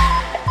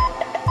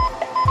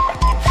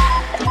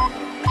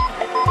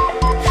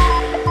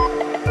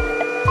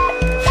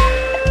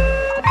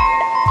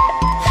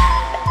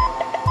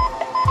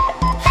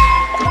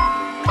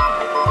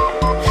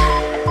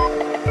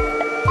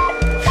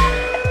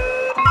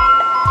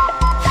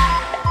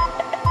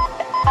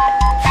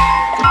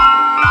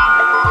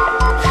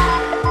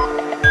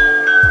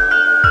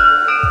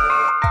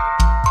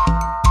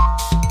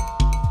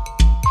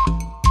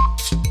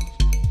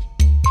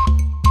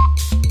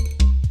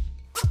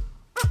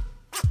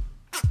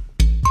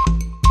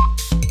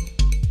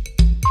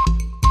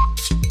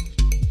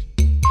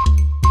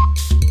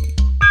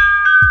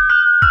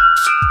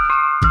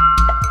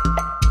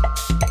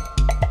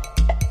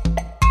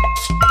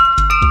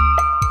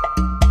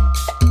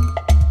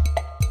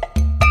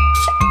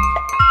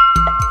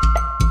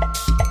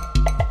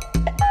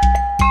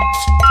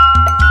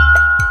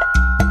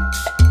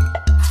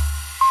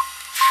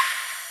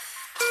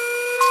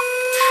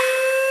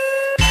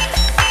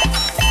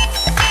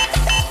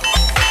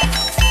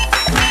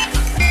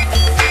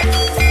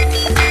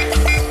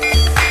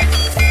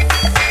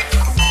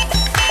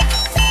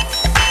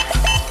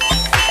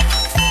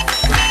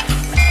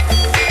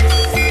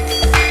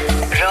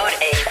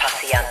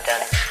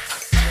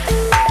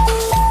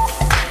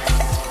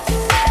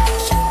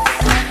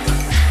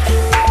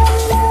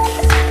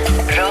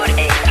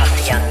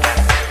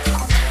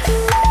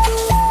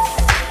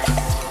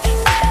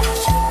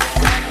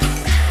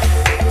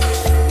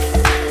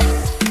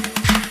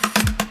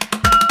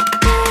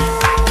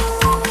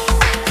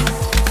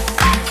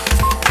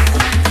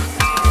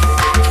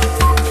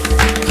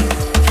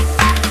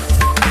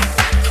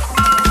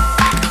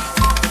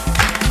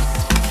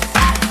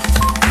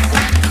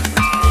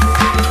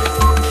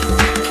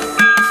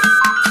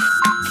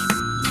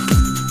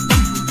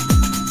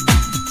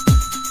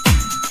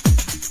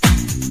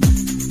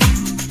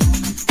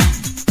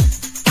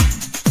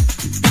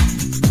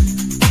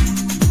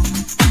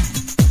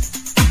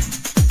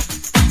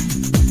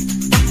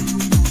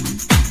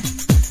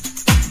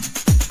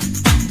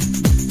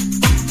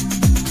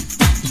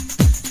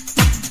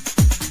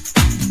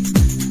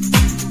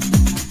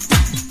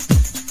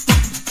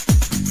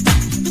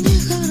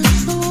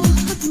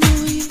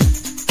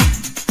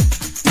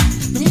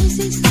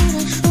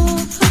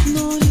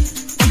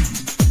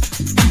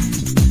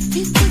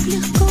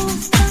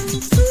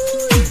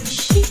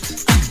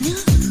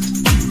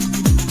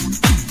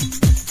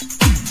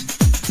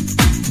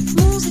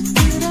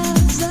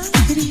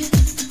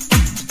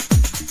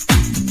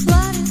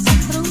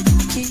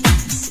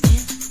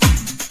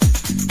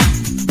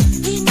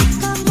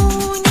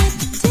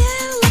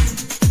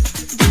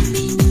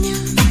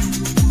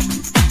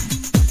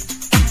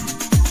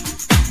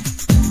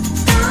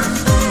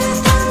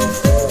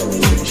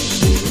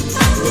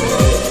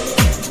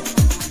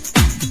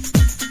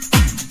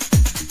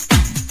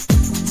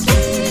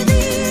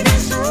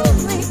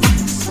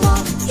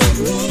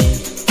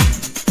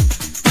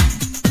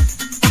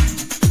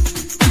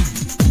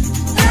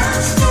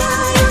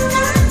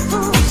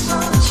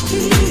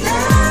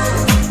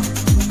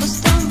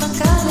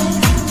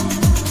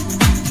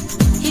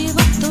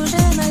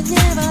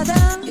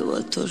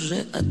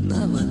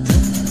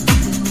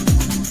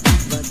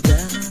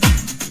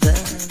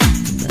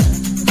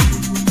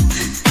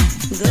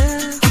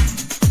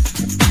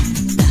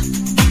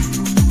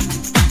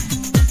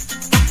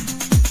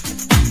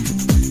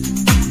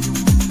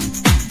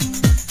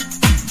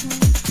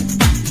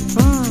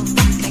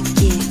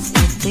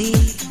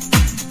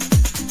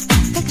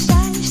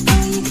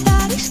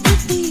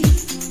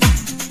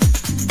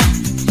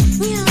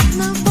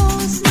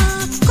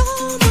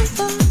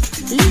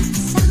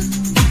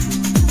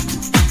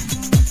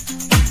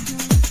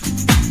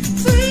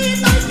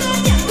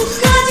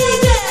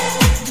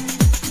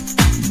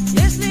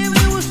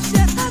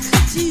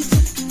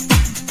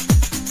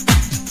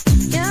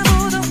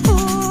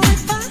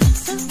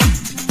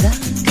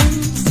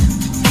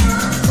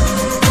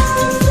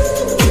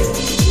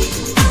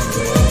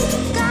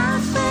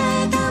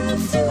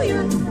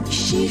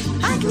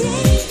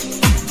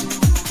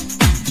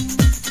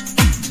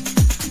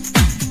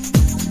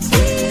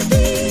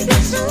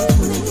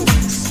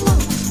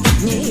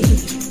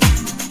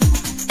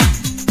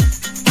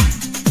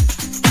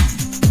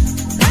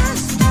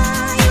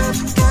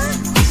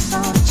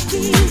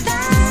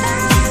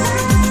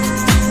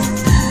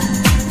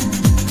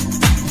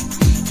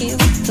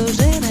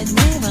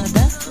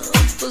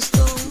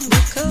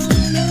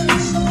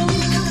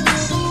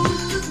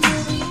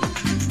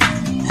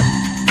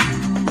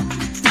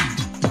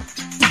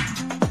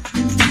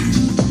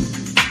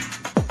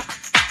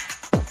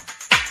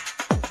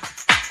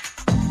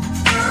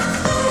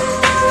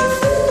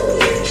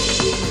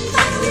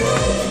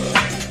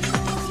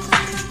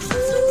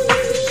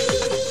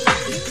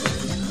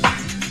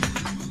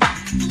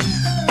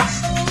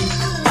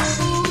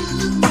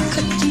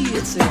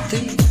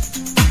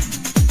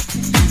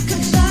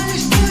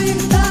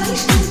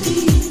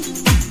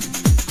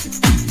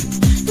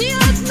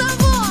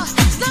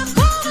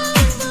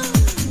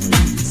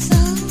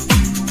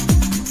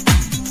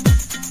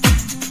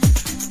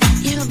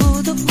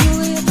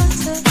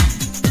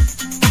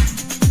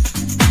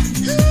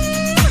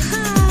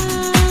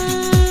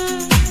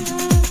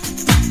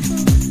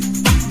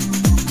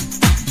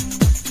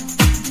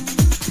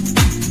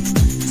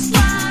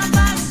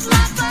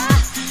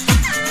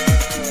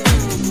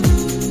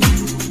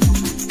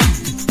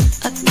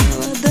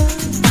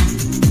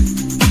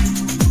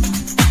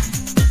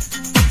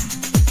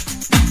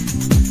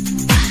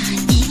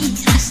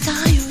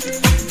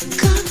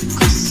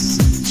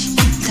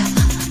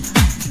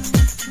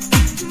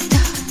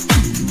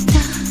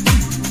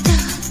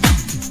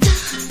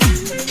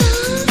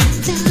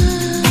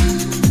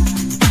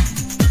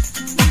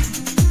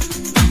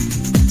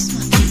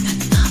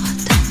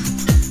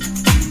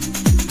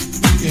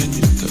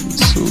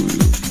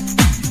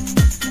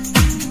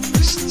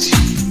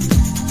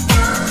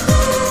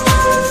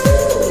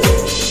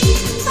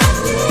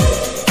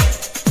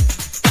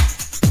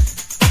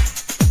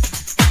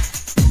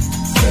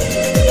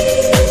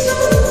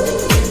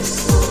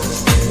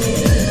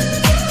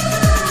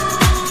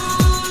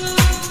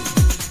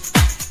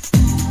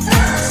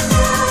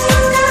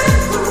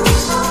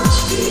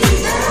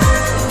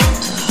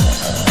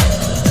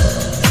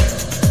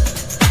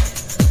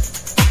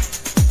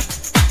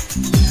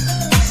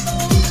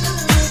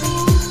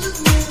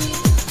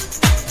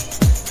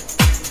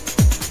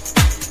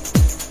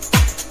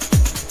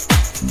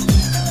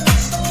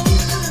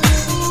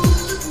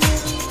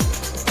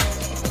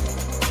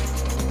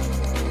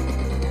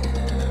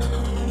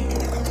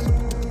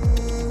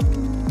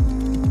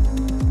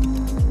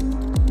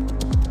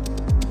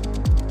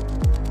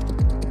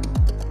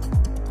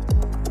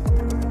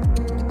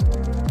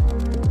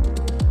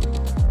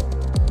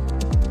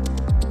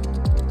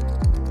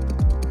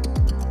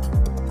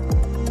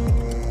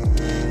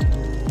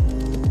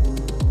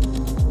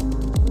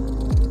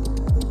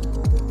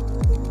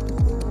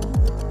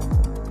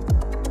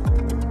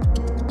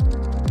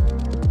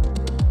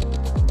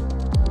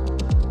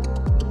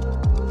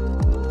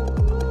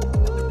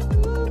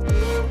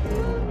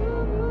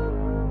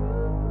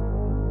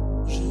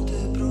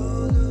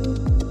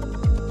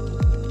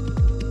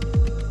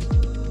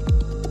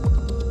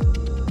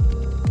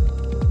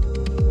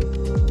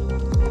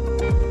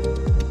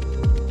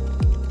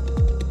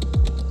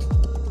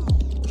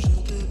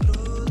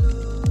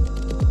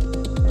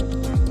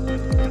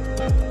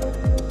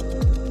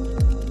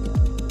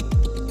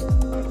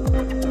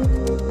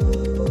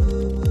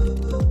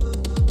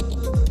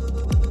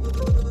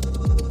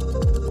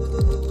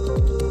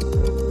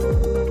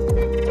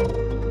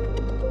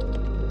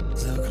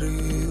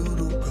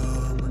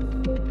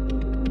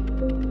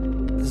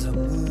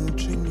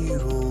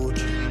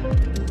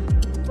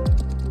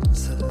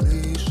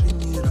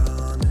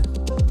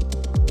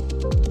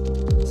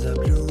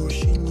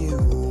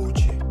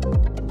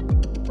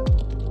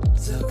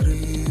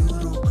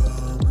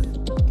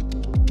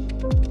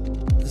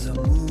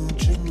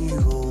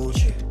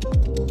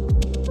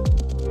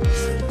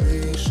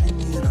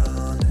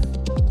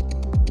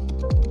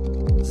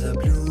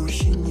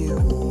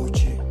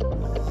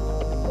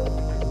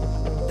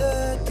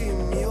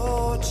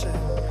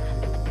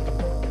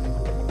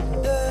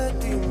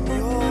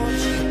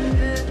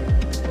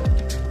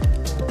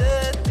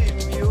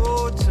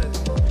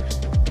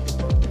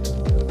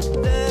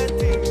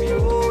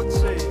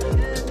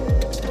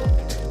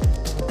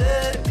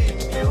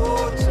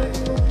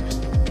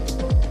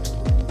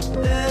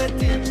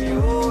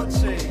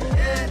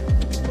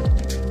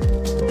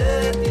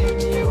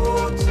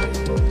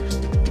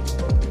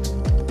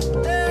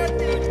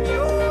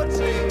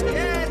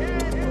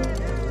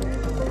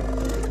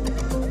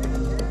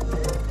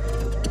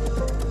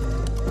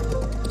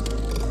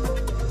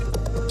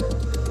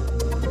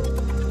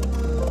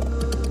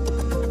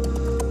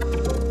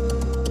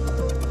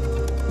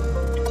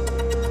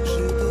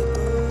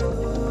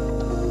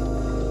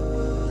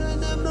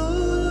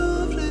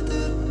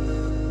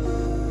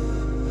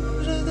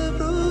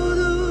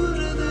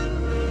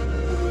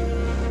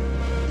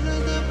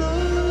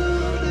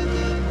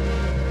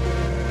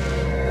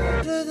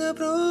 da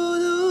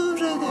produrre.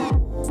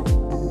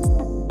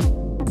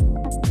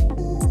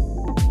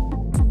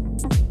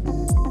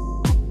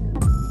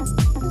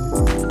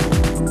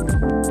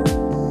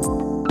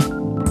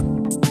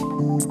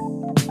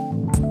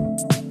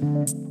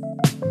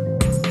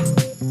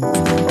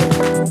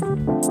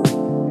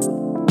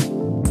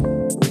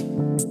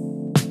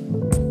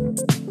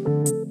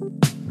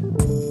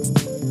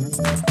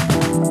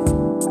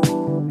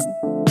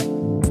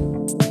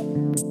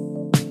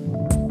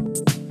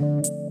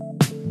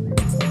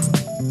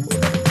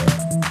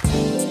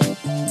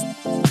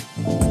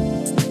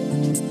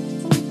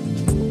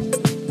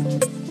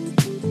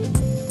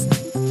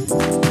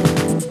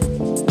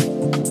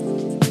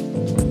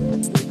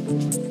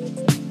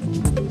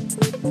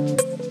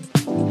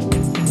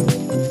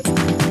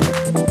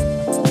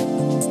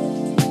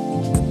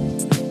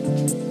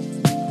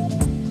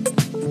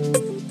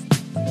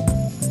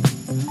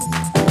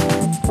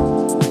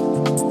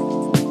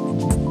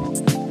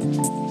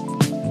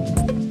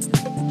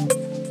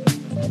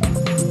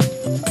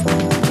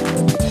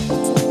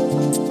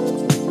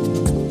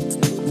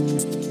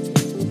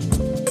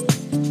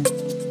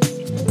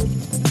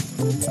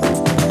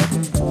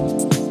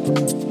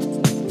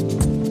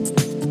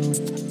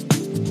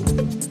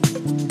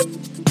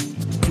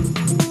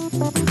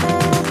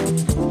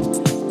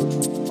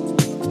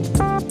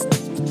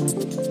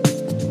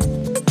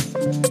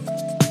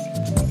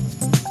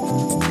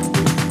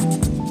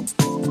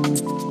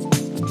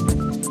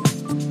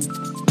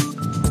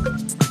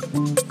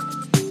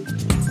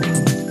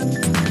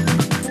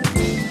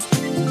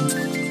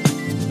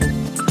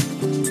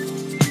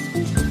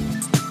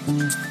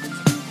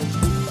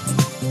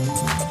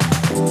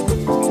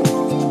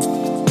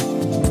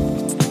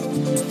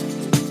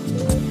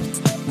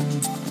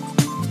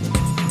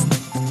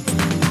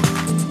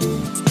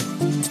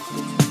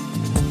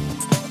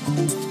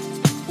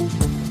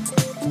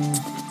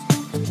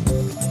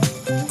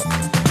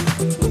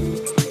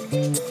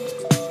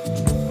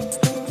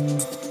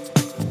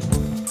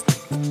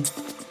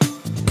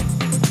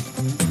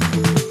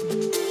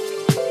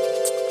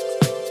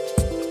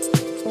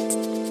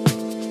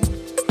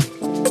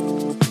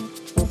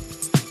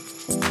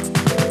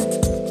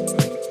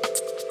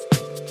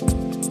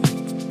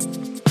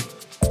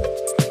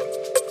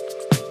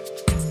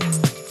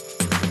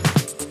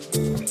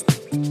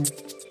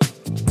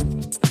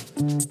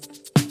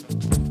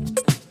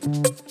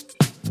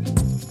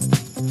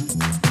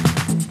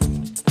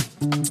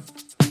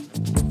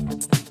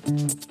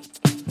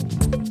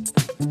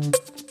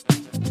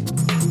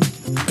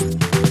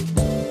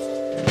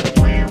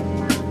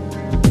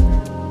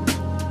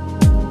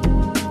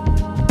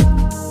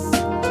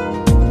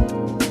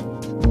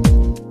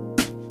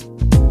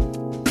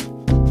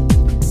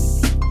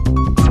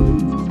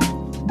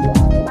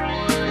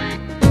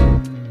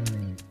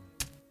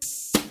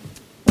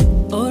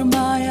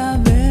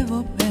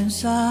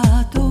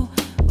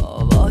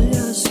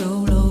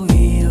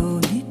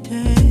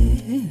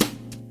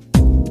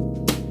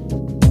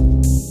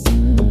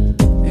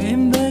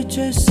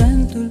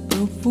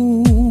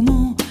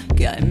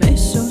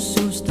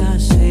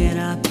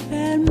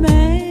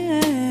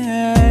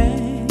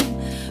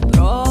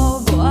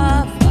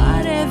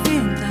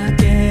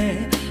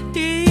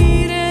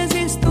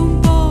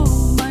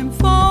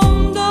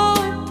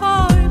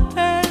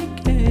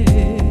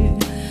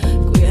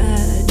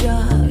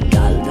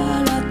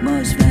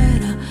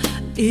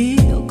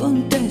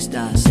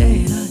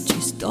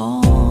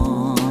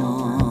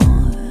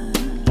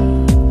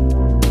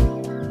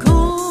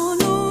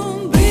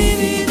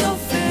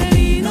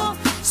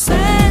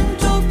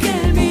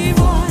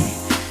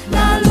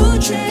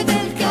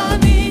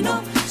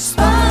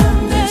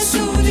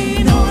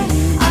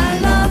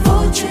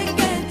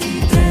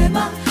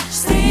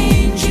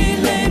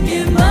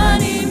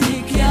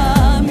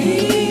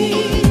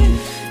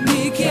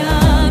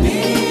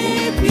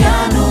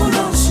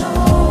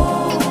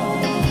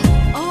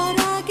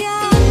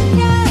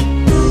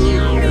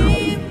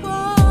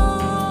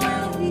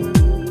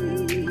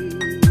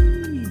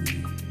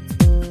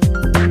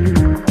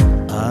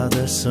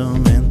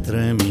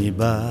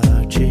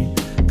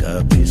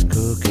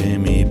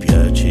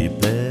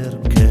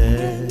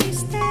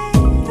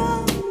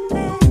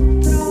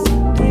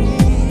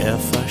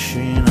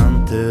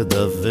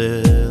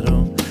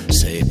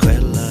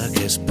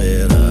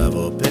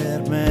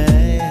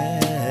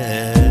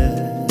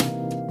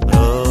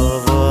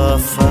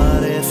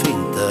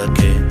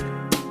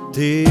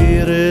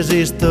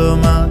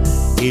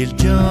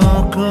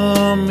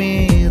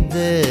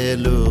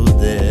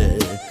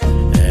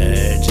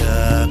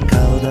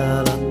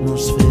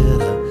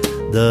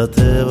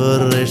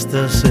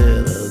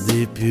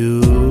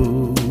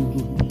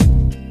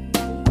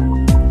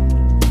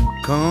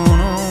 Con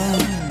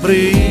un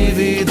brillo